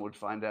some would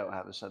find out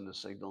how to send a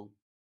signal,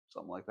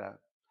 something like that.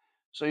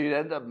 So you'd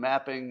end up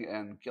mapping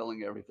and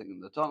killing everything in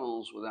the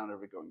tunnels without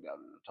ever going down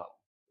in a tunnel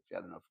if you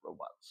had enough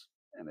robots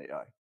and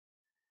AI.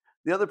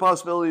 The other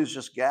possibility is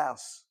just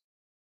gas.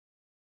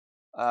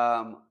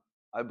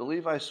 I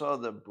believe I saw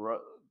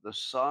the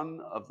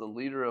son of the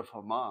leader of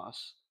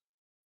Hamas,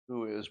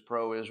 who is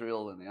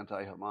pro-Israel and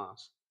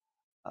anti-Hamas,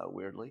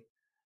 weirdly.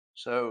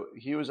 So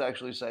he was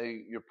actually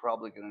saying, you're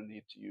probably going to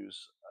need to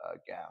use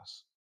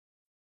gas.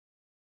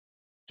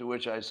 To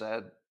which I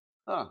said,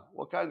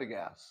 what kind of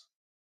gas?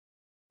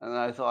 And then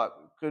I thought,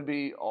 could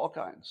be all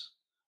kinds.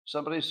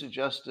 Somebody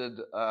suggested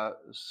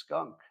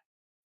skunk.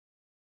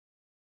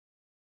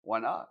 Why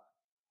not?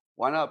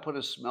 Why not put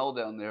a smell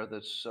down there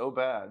that's so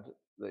bad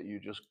that you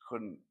just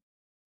couldn't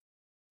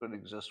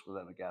exist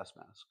without a gas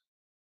mask?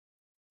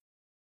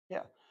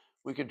 Yeah,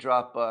 we could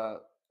drop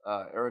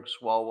Eric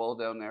Swalwell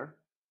down there,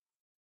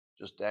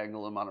 just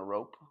dangle him on a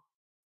rope,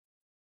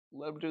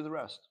 let him do the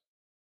rest.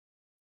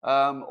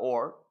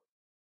 Or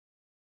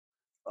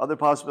other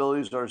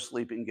possibilities are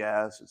sleeping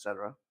gas,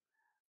 etc.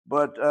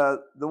 But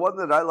the one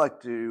that I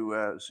like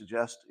to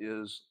suggest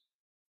is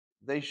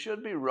they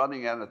should be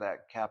running out of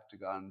that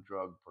Captagon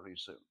drug pretty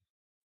soon,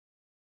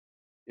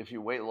 if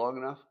you wait long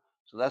enough.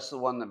 So that's the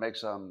one that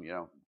makes them,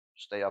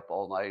 stay up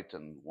all night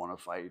and want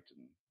to fight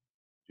and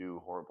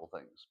do horrible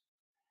things.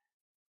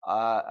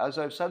 As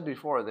I've said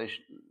before,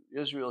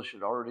 Israel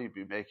should already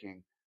be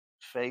making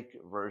fake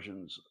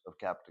versions of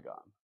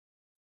Captagon,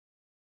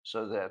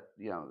 so that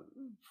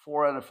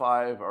 4 out of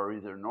 5 are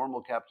either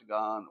normal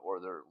Captagon or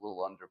they're a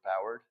little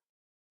underpowered,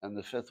 and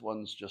the 5th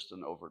one's just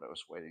an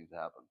overdose waiting to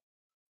happen.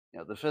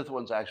 The 5th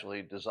one's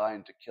actually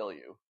designed to kill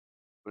you,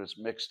 but it's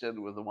mixed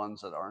in with the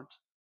ones that aren't.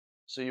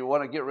 So you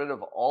want to get rid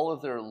of all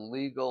of their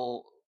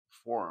legal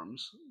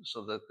forms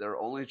so that their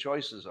only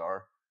choices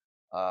are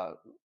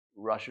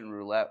Russian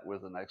roulette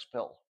with the next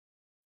pill.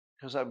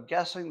 Because I'm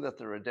guessing that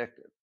they're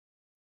addicted.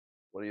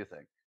 What do you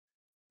think?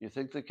 You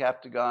think the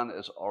Captagon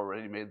has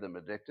already made them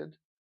addicted?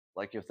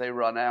 Like if they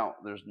run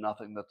out, there's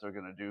nothing that they're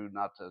going to do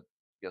not to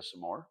get some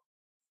more.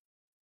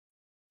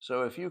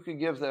 So if you could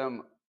give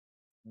them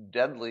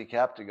deadly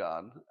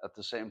Captagon at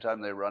the same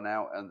time they run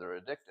out and they're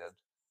addicted,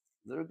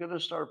 they're going to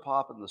start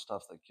popping the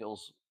stuff that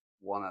kills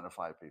 1 out of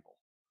 5 people,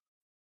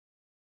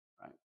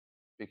 right?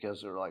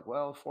 Because they're like,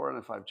 well, 4 out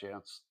of 5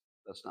 chance,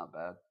 that's not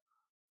bad.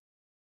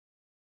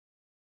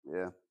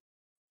 Yeah.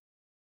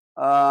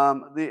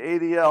 The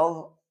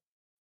ADL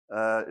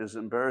is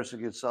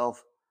embarrassing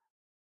itself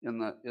in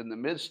the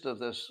midst of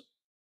this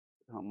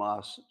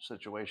Hamas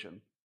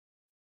situation.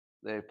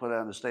 They put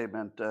out a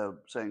statement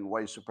saying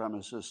white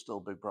supremacists is still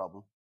a big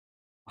problem.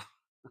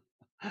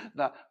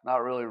 Not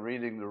really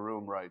reading the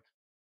room right.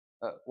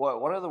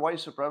 What have the white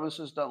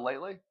supremacists done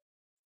lately?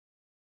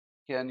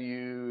 Can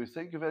you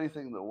think of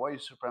anything the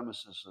white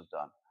supremacists have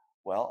done?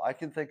 Well, I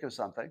can think of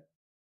something.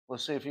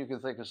 Let's see if you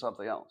can think of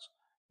something else.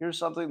 Here's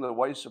something the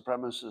white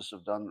supremacists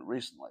have done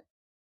recently.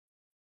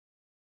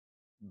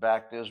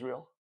 Backed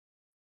Israel.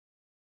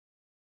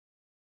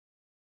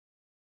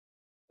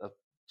 That's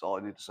all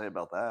I need to say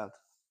about that.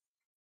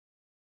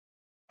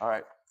 All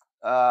right.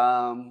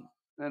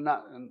 And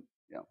not, and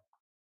you know,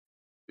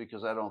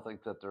 because I don't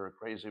think that they're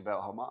crazy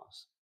about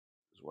Hamas,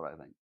 is what I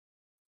think.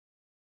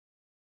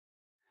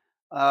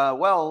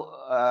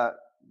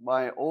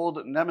 My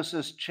old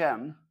nemesis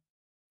Chen,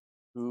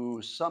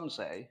 who some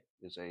say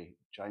is a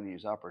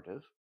Chinese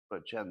operative,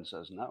 but Chen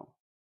says no.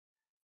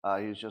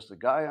 He's just a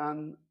guy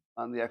on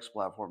the X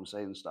platform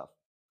saying stuff.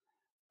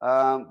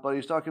 But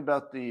he's talking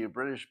about the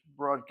British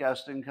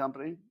Broadcasting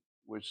Company,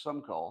 which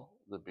some call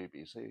the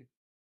BBC.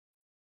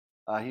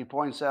 He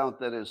points out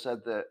that it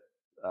said that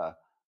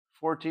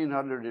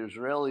 1,400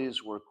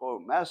 Israelis were,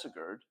 quote,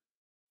 massacred,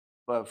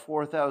 but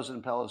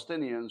 4,000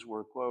 Palestinians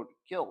were, quote,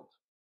 killed.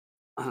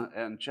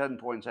 And Chen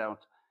points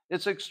out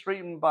its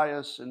extreme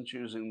bias in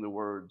choosing the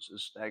words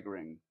is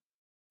staggering.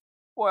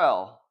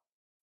 Well,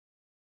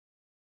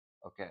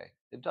 okay,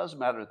 it does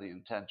matter the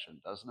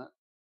intention, doesn't it?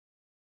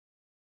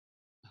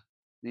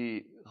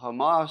 The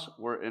Hamas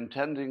were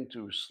intending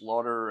to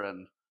slaughter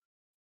and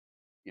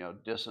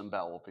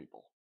disembowel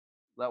people.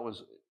 That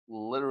was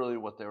literally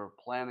what they were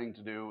planning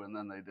to do, and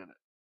then they did it.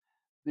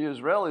 The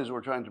Israelis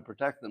were trying to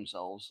protect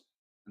themselves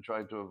and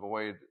trying to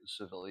avoid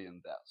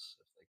civilian deaths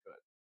if they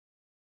could.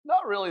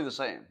 Not really the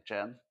same,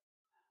 Chen.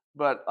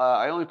 But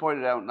I only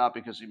pointed out not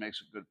because he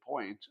makes a good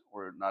point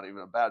or not even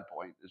a bad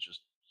point. It's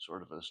just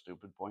sort of a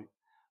stupid point.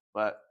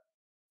 But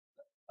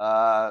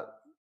uh,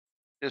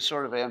 it's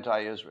sort of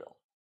anti-Israel,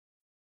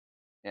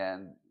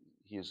 and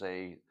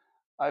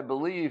I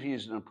believe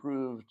he's an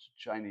approved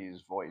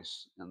Chinese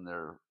voice in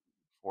their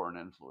foreign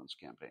influence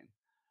campaign.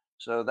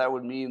 So that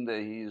would mean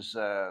that he's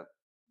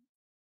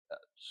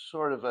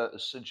sort of a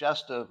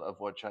suggestive of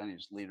what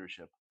Chinese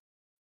leadership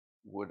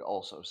would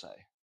also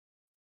say.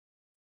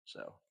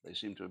 So they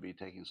seem to be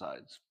taking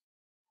sides.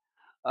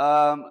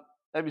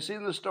 Have you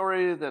seen the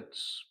story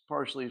that's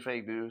partially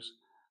fake news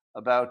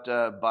about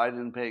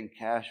Biden paying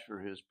cash for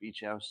his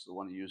beach house, the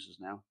one he uses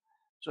now?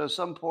 So at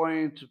some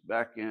point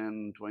back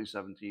in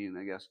 2017,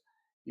 I guess,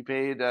 he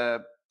paid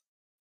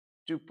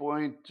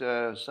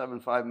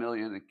 2.75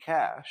 million in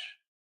cash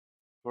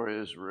for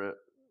his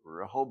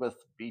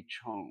Rehoboth Beach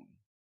home.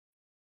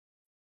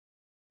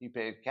 He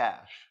paid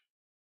cash.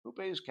 Who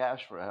pays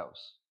cash for a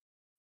house?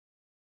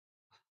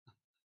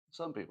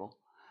 Some people.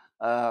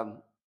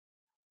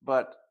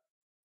 But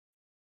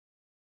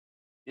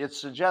it's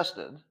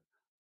suggested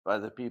by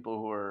the people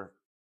who are,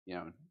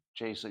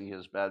 chasing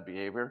his bad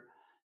behavior,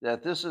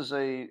 that this is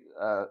a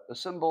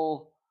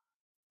symbol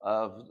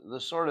of the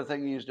sort of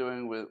thing he's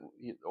doing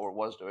or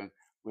was doing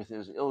with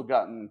his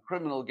ill-gotten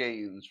criminal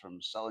gains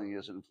from selling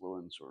his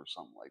influence or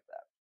something like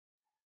that.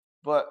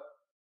 But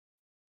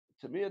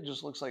to me, it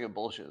just looks like a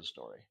bullshit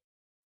story.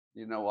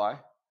 You know why?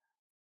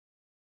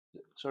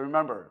 So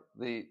remember,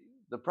 the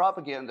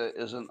propaganda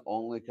isn't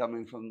only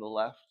coming from the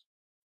left.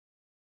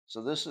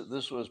 So this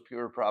was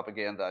pure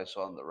propaganda I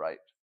saw on the right.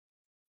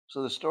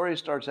 So the story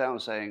starts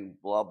out saying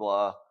blah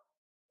blah,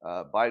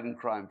 Biden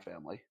crime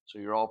family. So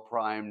you're all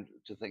primed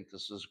to think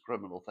this is a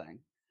criminal thing,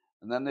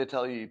 and then they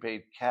tell you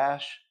paid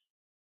cash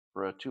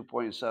for a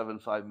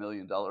 $2.75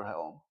 million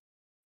home,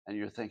 and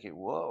you're thinking,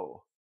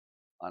 whoa,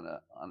 on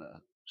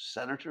a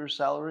senator's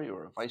salary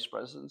or a vice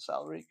president's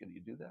salary, can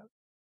you do that?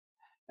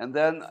 And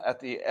then at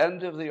the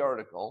end of the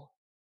article,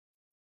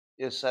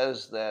 it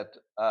says that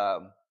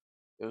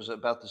it was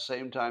about the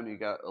same time he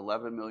got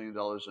 $11 million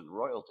in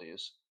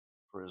royalties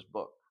for his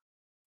book.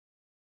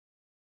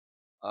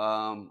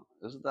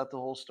 Isn't that the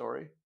whole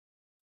story?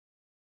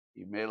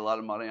 He made a lot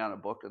of money on a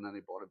book and then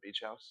he bought a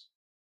beach house.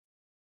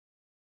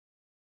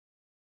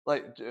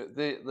 Like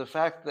the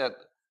fact that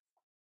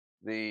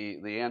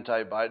the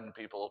anti-Biden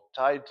people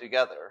tied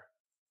together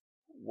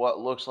what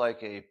looks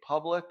like a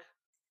public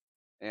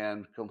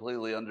and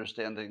completely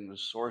understanding the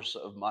source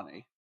of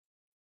money,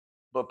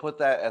 but put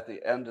that at the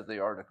end of the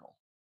article.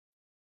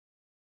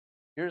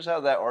 Here's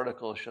how that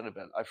article should have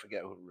been. I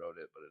forget who wrote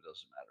it, but it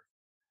doesn't matter.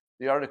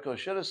 The article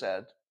should have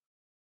said,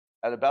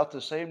 at about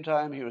the same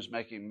time he was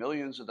making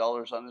millions of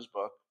dollars on his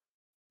book,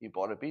 he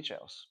bought a beach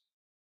house.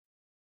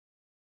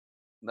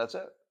 And that's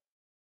it.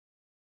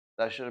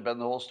 That should have been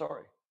the whole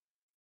story.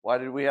 Why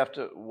did we have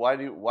to? Why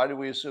do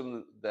we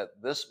assume that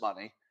this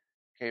money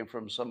came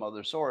from some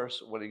other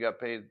source when he got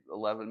paid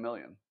 11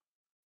 million?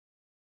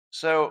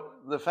 So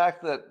the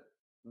fact that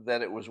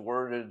it was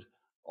worded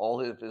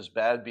all of his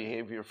bad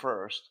behavior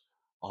first,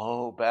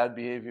 oh, bad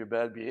behavior,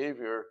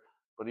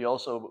 but he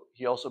also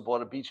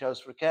bought a beach house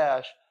for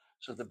cash.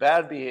 So the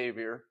bad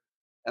behavior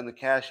and the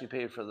cash he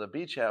paid for the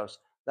beach house,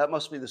 that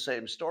must be the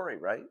same story,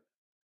 right?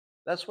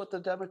 That's what the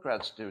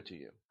Democrats do to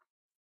you.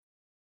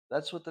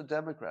 That's what the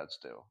Democrats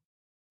do.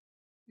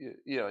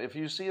 If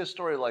you see a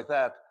story like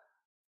that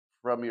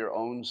from your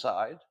own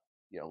side,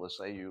 let's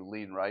say you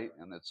lean right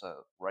and it's a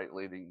right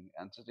leaning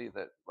entity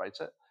that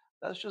writes it,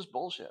 that's just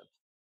bullshit,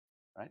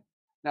 right?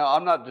 Now,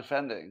 I'm not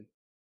defending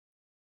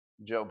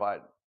Joe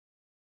Biden.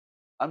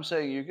 I'm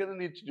saying you're going to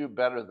need to do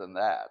better than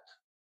that.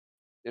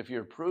 If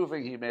you're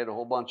proving he made a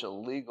whole bunch of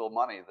legal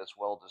money that's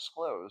well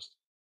disclosed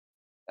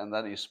and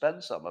then he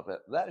spent some of it,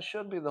 that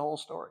should be the whole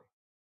story.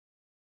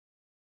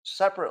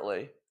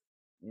 Separately,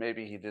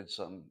 maybe he did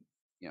some,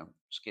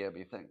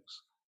 scabby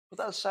things, but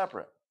that's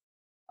separate.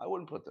 I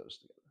wouldn't put those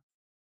together.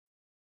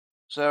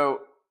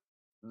 So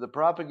the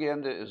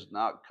propaganda is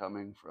not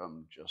coming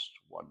from just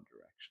one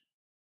direction.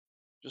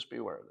 Just be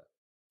aware of that.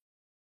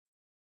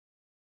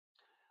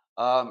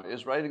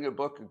 Is writing a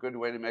book a good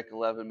way to make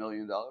 $11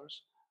 million?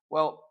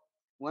 Well,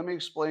 let me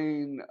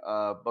explain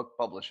book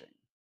publishing.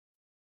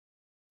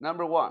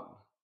 Number one,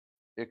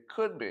 it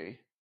could be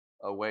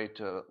a way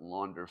to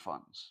launder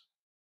funds.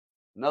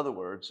 In other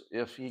words,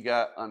 if he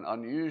got an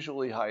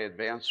unusually high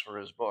advance for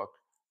his book,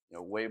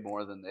 way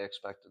more than they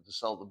expected to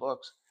sell the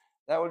books,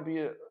 that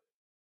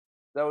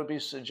would be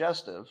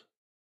suggestive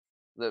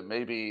that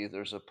maybe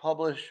there's a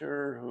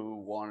publisher who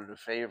wanted a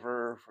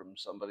favor from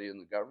somebody in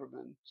the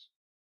government,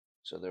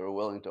 so they were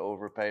willing to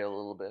overpay a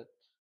little bit.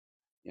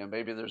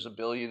 Maybe there's a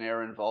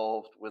billionaire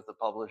involved with the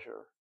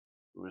publisher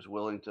who is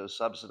willing to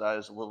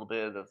subsidize a little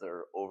bit of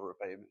their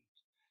overpayment.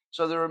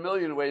 So there are a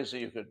million ways that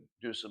you could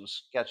do some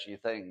sketchy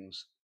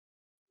things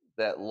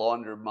that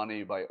launder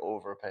money by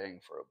overpaying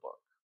for a book.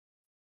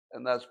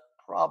 And that's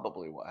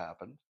probably what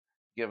happened,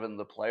 given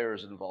the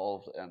players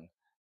involved and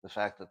the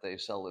fact that they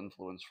sell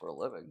influence for a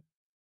living.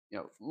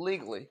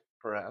 Legally,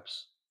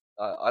 perhaps.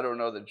 I don't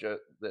know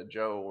that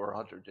Joe or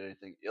Hunter did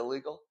anything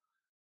illegal,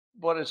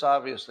 but it's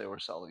obvious they were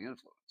selling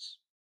influence.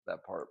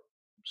 That part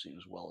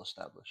seems well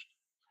established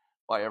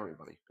by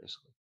everybody,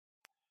 basically.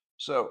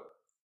 So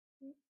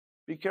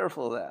be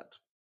careful of that.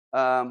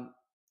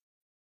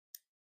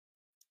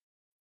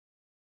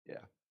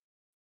 Yeah.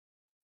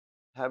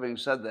 Having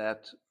said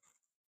that,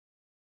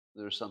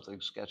 there's something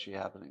sketchy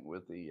happening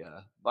with the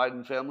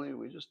Biden family.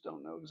 We just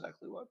don't know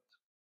exactly what.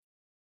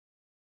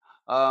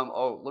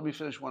 Let me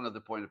finish one other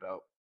point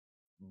about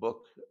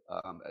book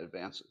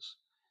advances.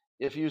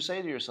 If you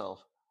say to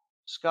yourself,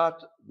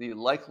 Scott, the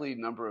likely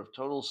number of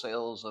total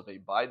sales of a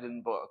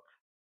Biden book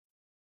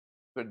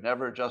could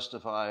never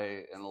justify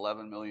an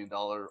 $11 million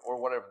or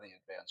whatever the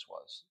advance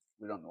was.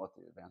 We don't know what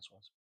the advance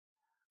was.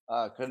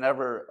 Could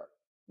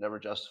never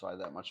justify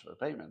that much of a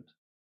payment.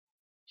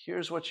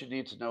 Here's what you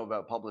need to know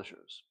about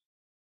publishers.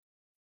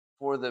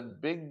 For the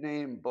big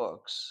name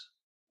books,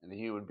 and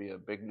he would be a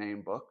big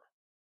name book,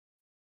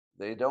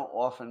 they don't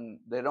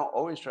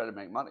always try to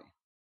make money.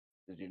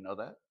 Did you know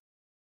that?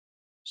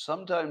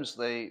 Sometimes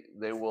they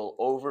will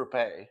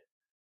overpay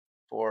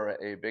for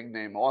a big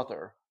name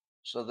author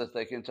so that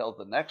they can tell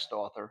the next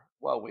author,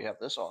 well, we have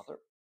this author.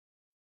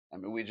 I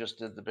mean, we just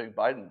did the big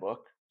Biden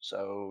book,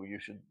 so you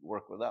should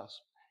work with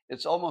us.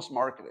 It's almost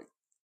marketing.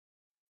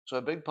 So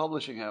a big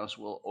publishing house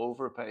will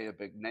overpay a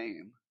big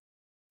name.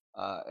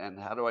 And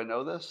how do I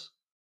know this?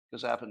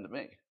 Because it happened to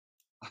me.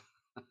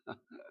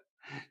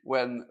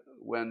 When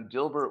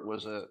Dilbert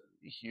was a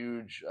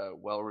huge,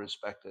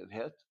 well-respected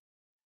hit,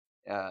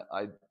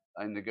 I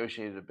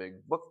negotiated a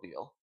big book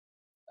deal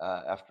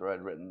after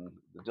I'd written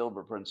The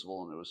Dilbert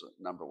Principle, and it was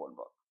a #1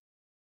 book.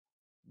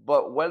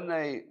 But when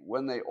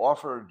they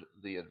offered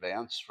the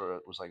advance for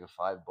it was like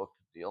a 5-book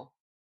deal,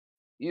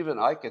 even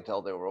I could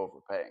tell they were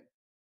overpaying.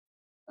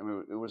 I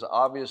mean, it was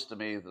obvious to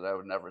me that I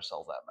would never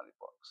sell that many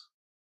books.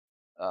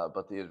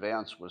 But the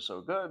advance was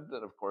so good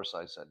that, of course,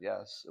 I said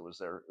yes. It was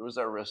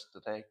their risk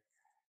to take.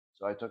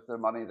 So I took their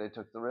money, they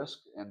took the risk.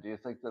 And do you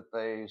think that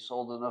they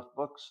sold enough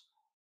books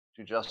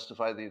to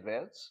justify the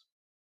advance?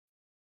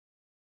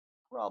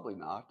 Probably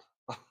not.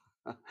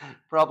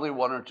 Probably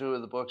 1 or 2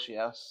 of the books,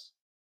 yes.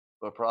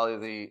 But probably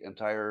the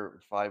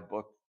entire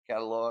 5-book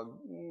catalog,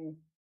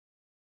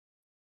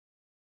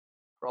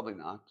 probably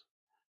not.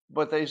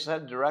 But they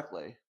said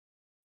directly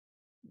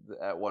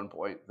at one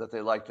point that they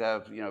like to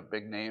have,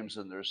 big names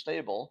in their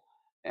stable.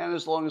 And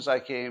as long as I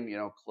came,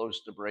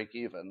 close to break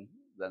even,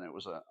 then it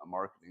was a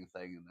marketing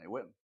thing and they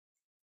win.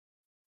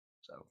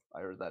 So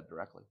I heard that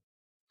directly.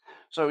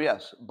 So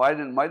yes,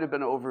 Biden might have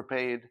been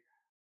overpaid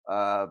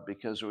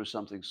because there was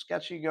something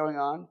sketchy going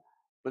on.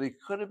 But he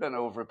could have been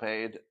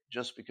overpaid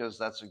just because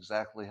that's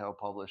exactly how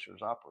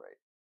publishers operate.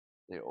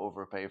 They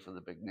overpay for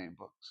the big name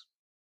books.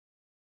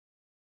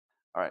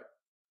 All right.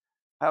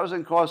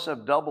 Housing costs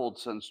have doubled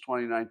since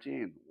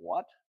 2019.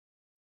 What?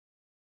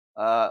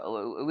 At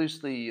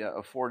least the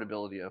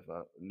affordability of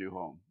a new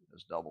home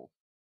has doubled.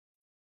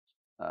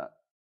 Uh,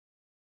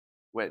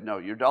 Wait, no,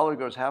 your dollar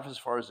goes half as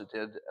far as it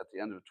did at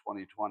the end of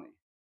 2020.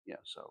 Yeah,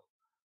 so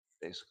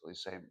basically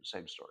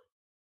same story.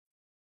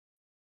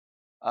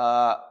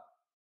 Uh,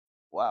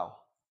 wow,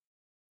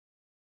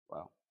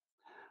 wow.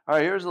 All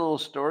right, here's a little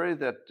story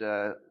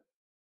that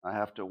I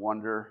have to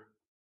wonder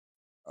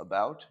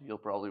about. You'll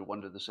probably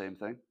wonder the same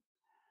thing.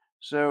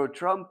 So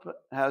Trump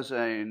has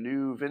a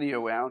new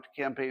video out,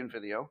 campaign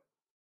video,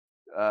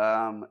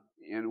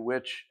 in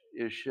which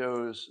it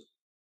shows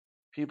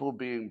people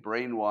being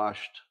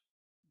brainwashed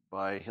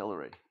by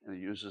Hillary, and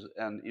he uses,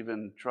 and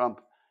even Trump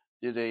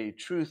did a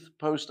truth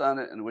post on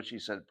it in which he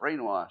said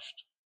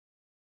brainwashed.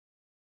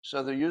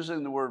 So they're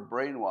using the word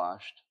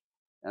brainwashed,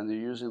 and they're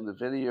using the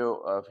video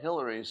of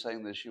Hillary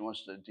saying that she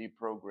wants to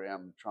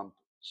deprogram Trump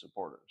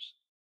supporters.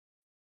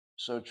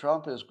 So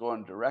Trump is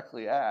going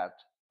directly at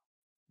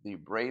the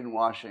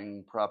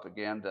brainwashing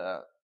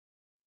propaganda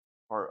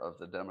part of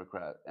the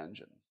Democrat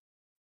engine,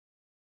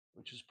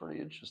 which is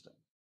pretty interesting.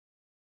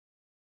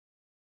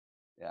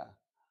 Yeah.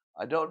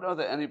 I don't know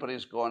that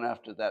anybody's gone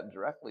after that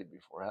directly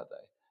before, have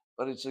they?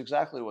 But it's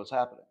exactly what's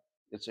happening.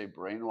 It's a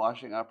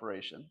brainwashing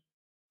operation.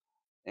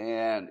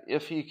 And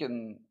if he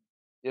can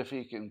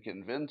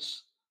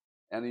convince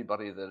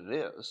anybody that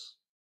it is,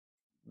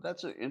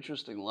 that's an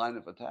interesting line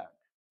of attack.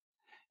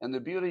 And the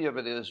beauty of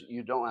it is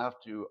you don't have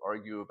to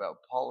argue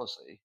about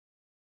policy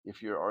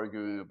if you're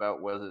arguing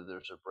about whether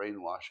there's a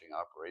brainwashing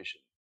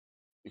operation.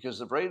 Because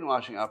the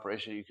brainwashing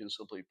operation, you can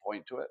simply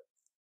point to it.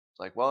 It's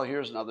like, well,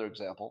 here's another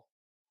example.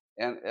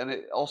 And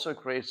it also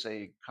creates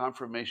a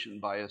confirmation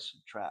bias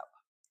trap.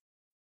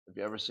 Have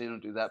you ever seen him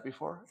do that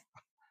before?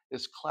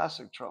 It's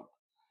classic Trump.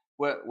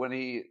 When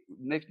he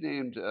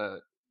nicknamed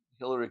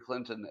Hillary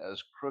Clinton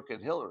as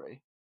Crooked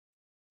Hillary,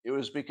 it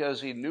was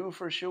because he knew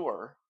for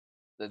sure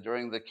that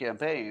during the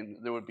campaign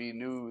there would be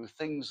new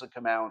things that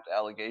come out,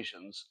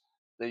 allegations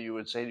that you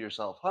would say to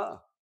yourself, huh,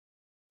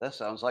 that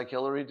sounds like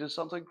Hillary did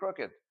something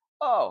crooked.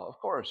 Oh, of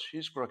course,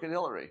 she's Crooked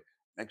Hillary.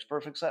 Makes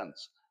perfect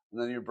sense.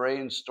 And then your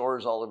brain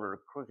stores all of her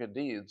crooked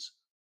deeds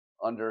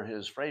under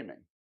his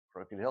framing,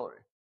 Crooked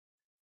Hillary.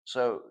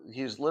 So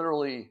he's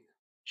literally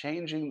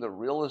changing the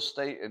real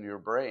estate in your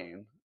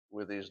brain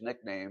with these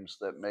nicknames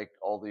that make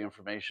all the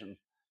information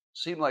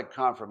seem like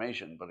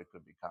confirmation, but it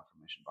could be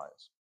confirmation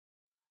bias.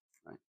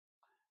 Right?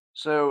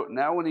 So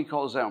now when he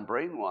calls out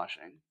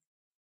brainwashing,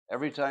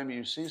 every time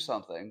you see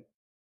something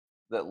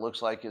that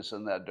looks like it's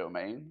in that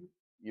domain,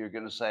 you're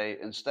going to say,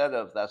 instead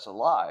of that's a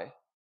lie,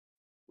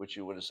 which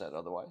you would have said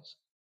otherwise,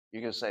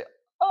 you're going to say,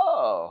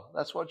 oh,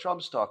 that's what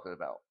Trump's talking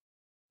about.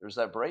 There's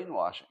that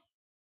brainwashing.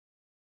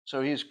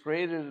 So he's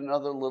created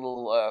another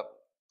little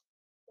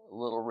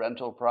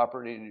rental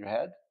property in your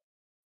head,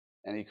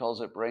 and he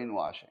calls it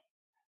brainwashing.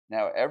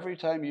 Now, every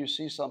time you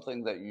see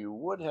something that you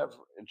would have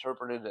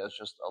interpreted as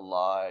just a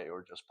lie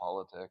or just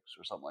politics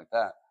or something like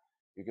that,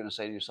 you're going to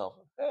say to yourself,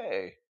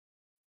 hey,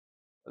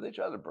 are they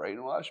trying to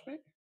brainwash me?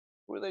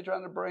 Who are they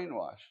trying to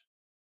brainwash?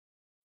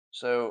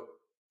 So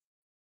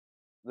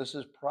this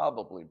is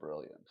probably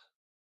brilliant.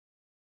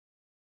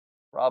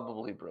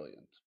 Probably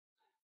brilliant.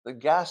 The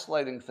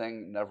gaslighting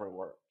thing never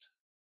worked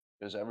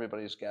because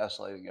everybody's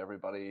gaslighting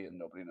everybody and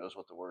nobody knows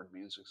what the word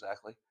means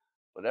exactly.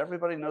 But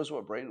everybody knows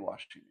what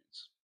brainwashing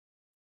means.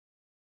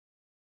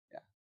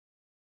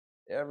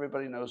 Yeah.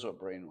 Everybody knows what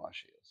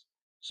brainwashing is.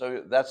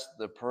 So that's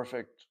the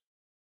perfect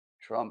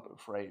Trump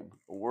frame.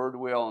 A word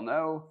we all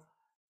know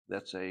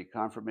that's a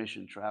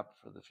confirmation trap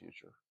for the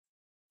future.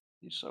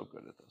 He's so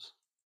good at this.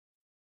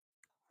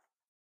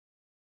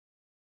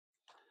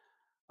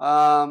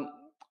 Um,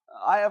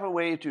 I have a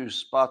way to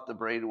spot the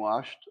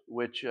brainwashed,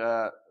 which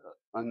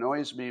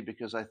annoys me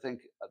because I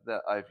think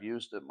that I've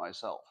used it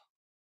myself.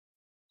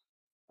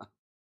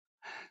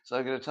 So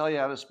I'm going to tell you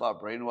how to spot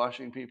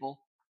brainwashing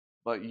people,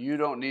 but you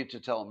don't need to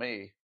tell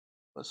me.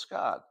 But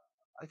Scott,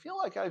 I feel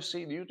like I've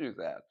seen you do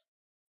that.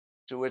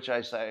 To which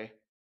I say,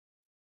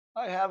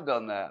 I have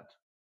done that.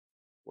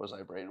 Was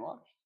I brainwashed?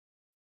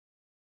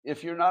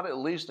 If you're not at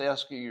least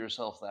asking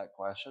yourself that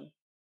question,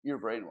 you're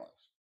brainwashed.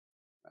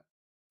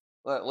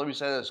 Let me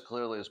say this as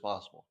clearly as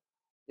possible.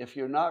 If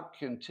you're not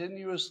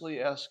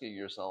continuously asking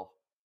yourself,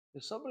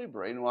 is somebody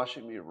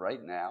brainwashing me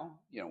right now?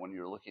 When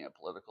you're looking at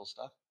political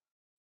stuff,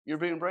 you're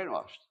being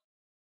brainwashed.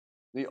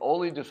 The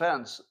only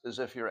defense is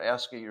if you're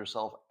asking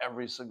yourself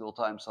every single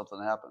time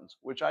something happens,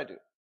 which I do.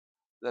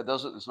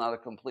 It's not a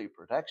complete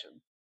protection.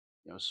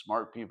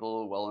 Smart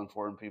people,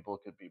 well-informed people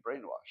could be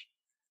brainwashed,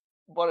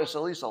 but it's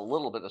at least a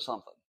little bit of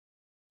something.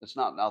 It's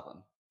not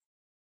nothing.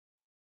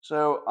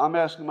 So I'm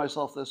asking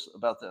myself this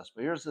about this,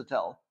 but here's the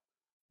tell.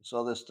 I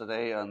saw this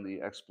today on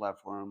the X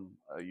platform,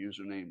 a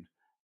user named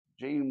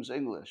James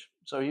English.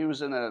 So he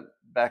was in a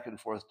back and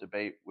forth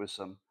debate with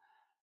some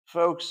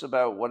folks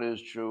about what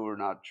is true or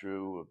not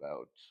true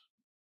about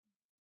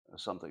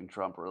something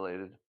Trump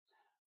related.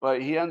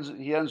 But he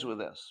ends with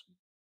this,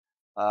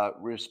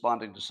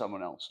 responding to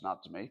someone else,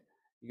 not to me.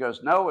 He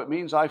goes, "No, it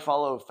means I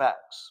follow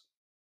facts.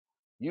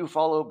 You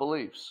follow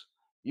beliefs.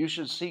 You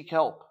should seek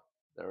help."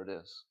 There it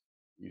is.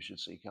 You should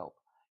seek help.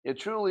 It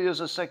truly is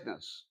a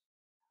sickness.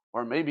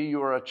 Or maybe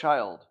you are a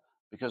child,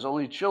 because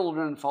only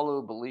children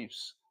follow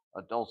beliefs.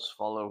 Adults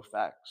follow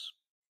facts.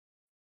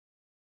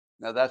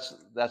 Now that's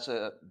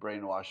a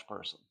brainwashed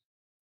person.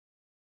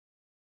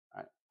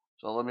 All right.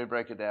 So let me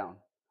break it down.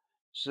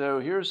 So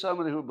here's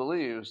somebody who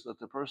believes that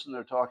the person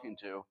they're talking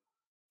to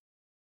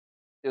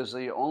is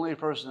the only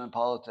person in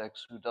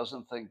politics who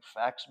doesn't think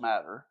facts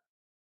matter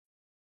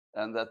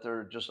and that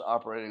they're just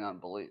operating on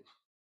belief.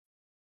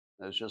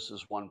 There's just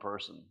this one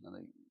person,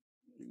 and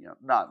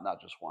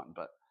not just one,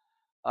 but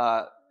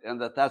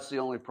and that's the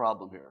only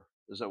problem here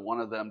is that one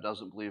of them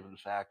doesn't believe in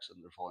facts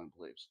and they're following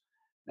beliefs.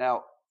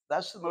 Now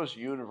that's the most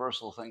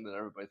universal thing that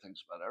everybody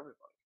thinks about everybody.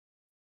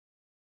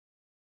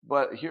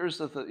 But here's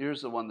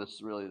the one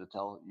that's really the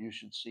tell. You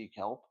should seek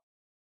help.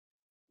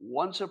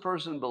 Once a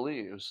person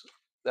believes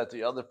that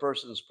the other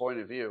person's point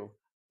of view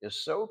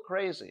is so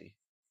crazy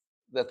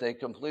that they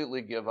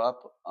completely give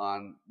up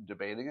on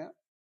debating it,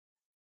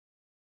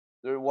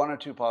 there are one or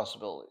two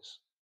possibilities.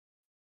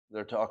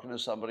 They're talking to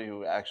somebody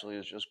who actually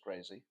is just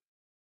crazy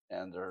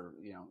and they're,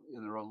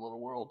 in their own little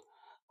world.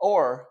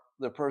 Or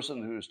the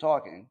person who's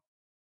talking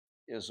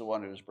is the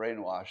one who's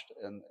brainwashed.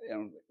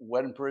 And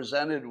when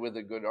presented with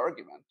a good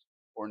argument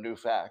or new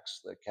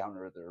facts that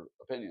counter their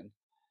opinion,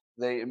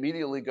 they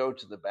immediately go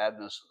to the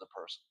badness of the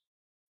person.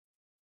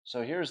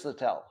 So here's the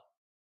tell.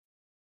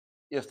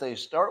 If they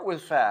start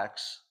with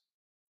facts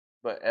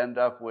but end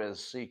up with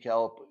seek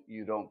help,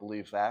 you don't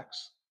believe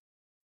facts,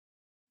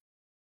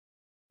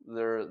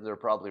 they're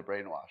probably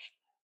brainwashed.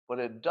 But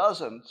it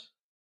doesn't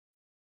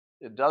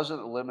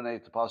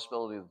eliminate the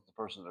possibility that the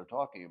person they're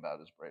talking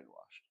about is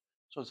brainwashed.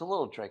 So it's a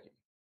little tricky.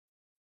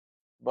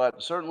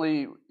 But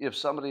certainly, if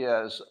somebody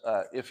has,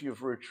 if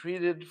you've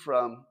retreated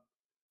from,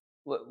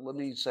 let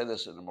me say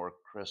this in a more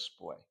crisp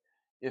way.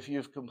 If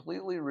you've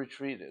completely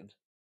retreated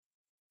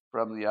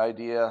from the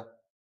idea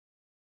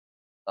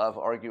of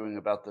arguing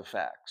about the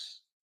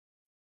facts,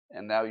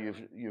 and now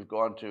you've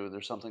gone to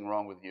there's something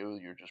wrong with you,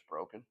 you're just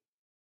broken.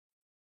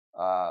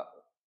 Uh,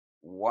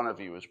 one of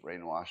you is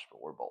brainwashed,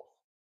 or both.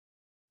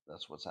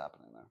 That's what's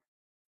happening there.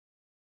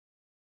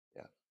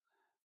 Yeah.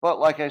 But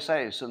like I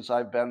say, since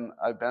I've been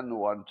the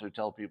one to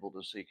tell people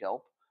to seek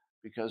help,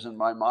 because in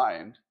my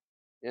mind,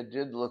 it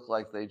did look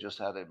like they just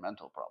had a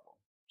mental problem,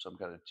 some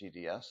kind of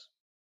TDS.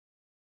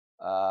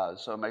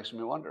 So it makes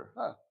me wonder,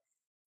 I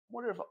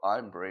wonder if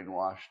I'm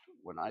brainwashed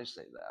when I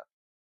say that.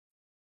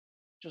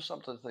 Just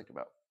something to think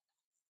about.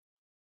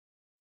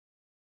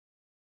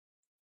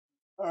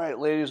 All right,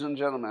 ladies and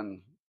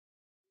gentlemen.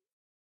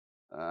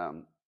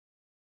 Um,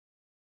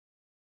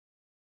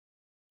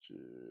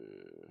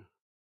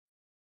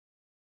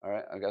 all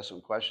right, I got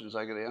some questions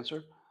I got to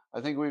answer.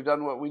 I think we've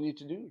done what we need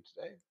to do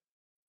today.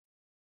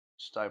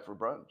 It's time for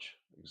brunch.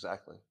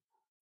 Exactly.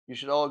 You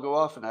should all go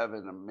off and have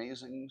an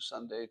amazing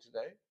Sunday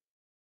today.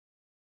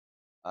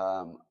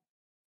 Um,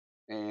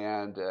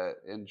 and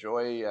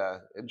enjoy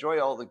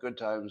all the good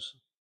times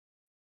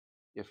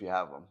if you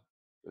have them,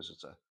 because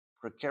it's a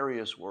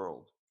precarious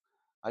world.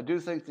 I do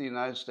think the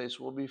United States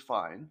will be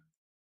fine,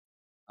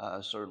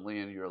 certainly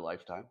in your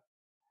lifetime,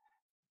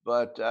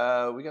 but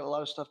we got a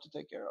lot of stuff to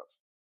take care of.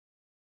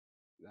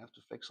 We have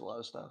to fix a lot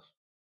of stuff.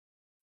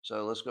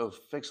 So let's go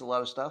fix a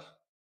lot of stuff,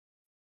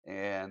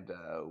 and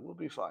we'll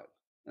be fine.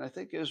 And I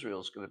think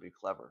Israel's going to be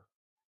clever.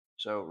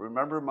 So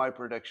remember my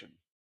prediction.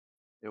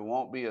 It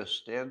won't be a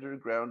standard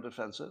ground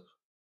defensive,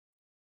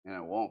 and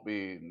it won't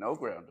be no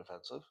ground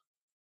defensive.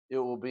 It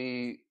will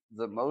be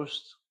the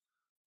most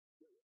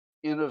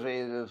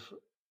innovative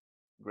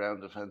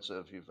ground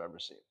defensive you've ever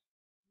seen.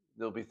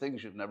 There'll be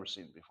things you've never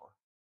seen before.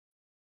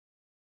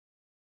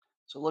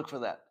 So look for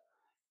that.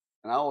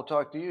 And I will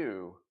talk to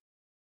you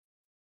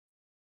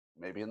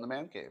maybe in the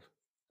man cave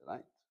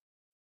tonight.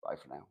 Bye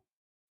for now.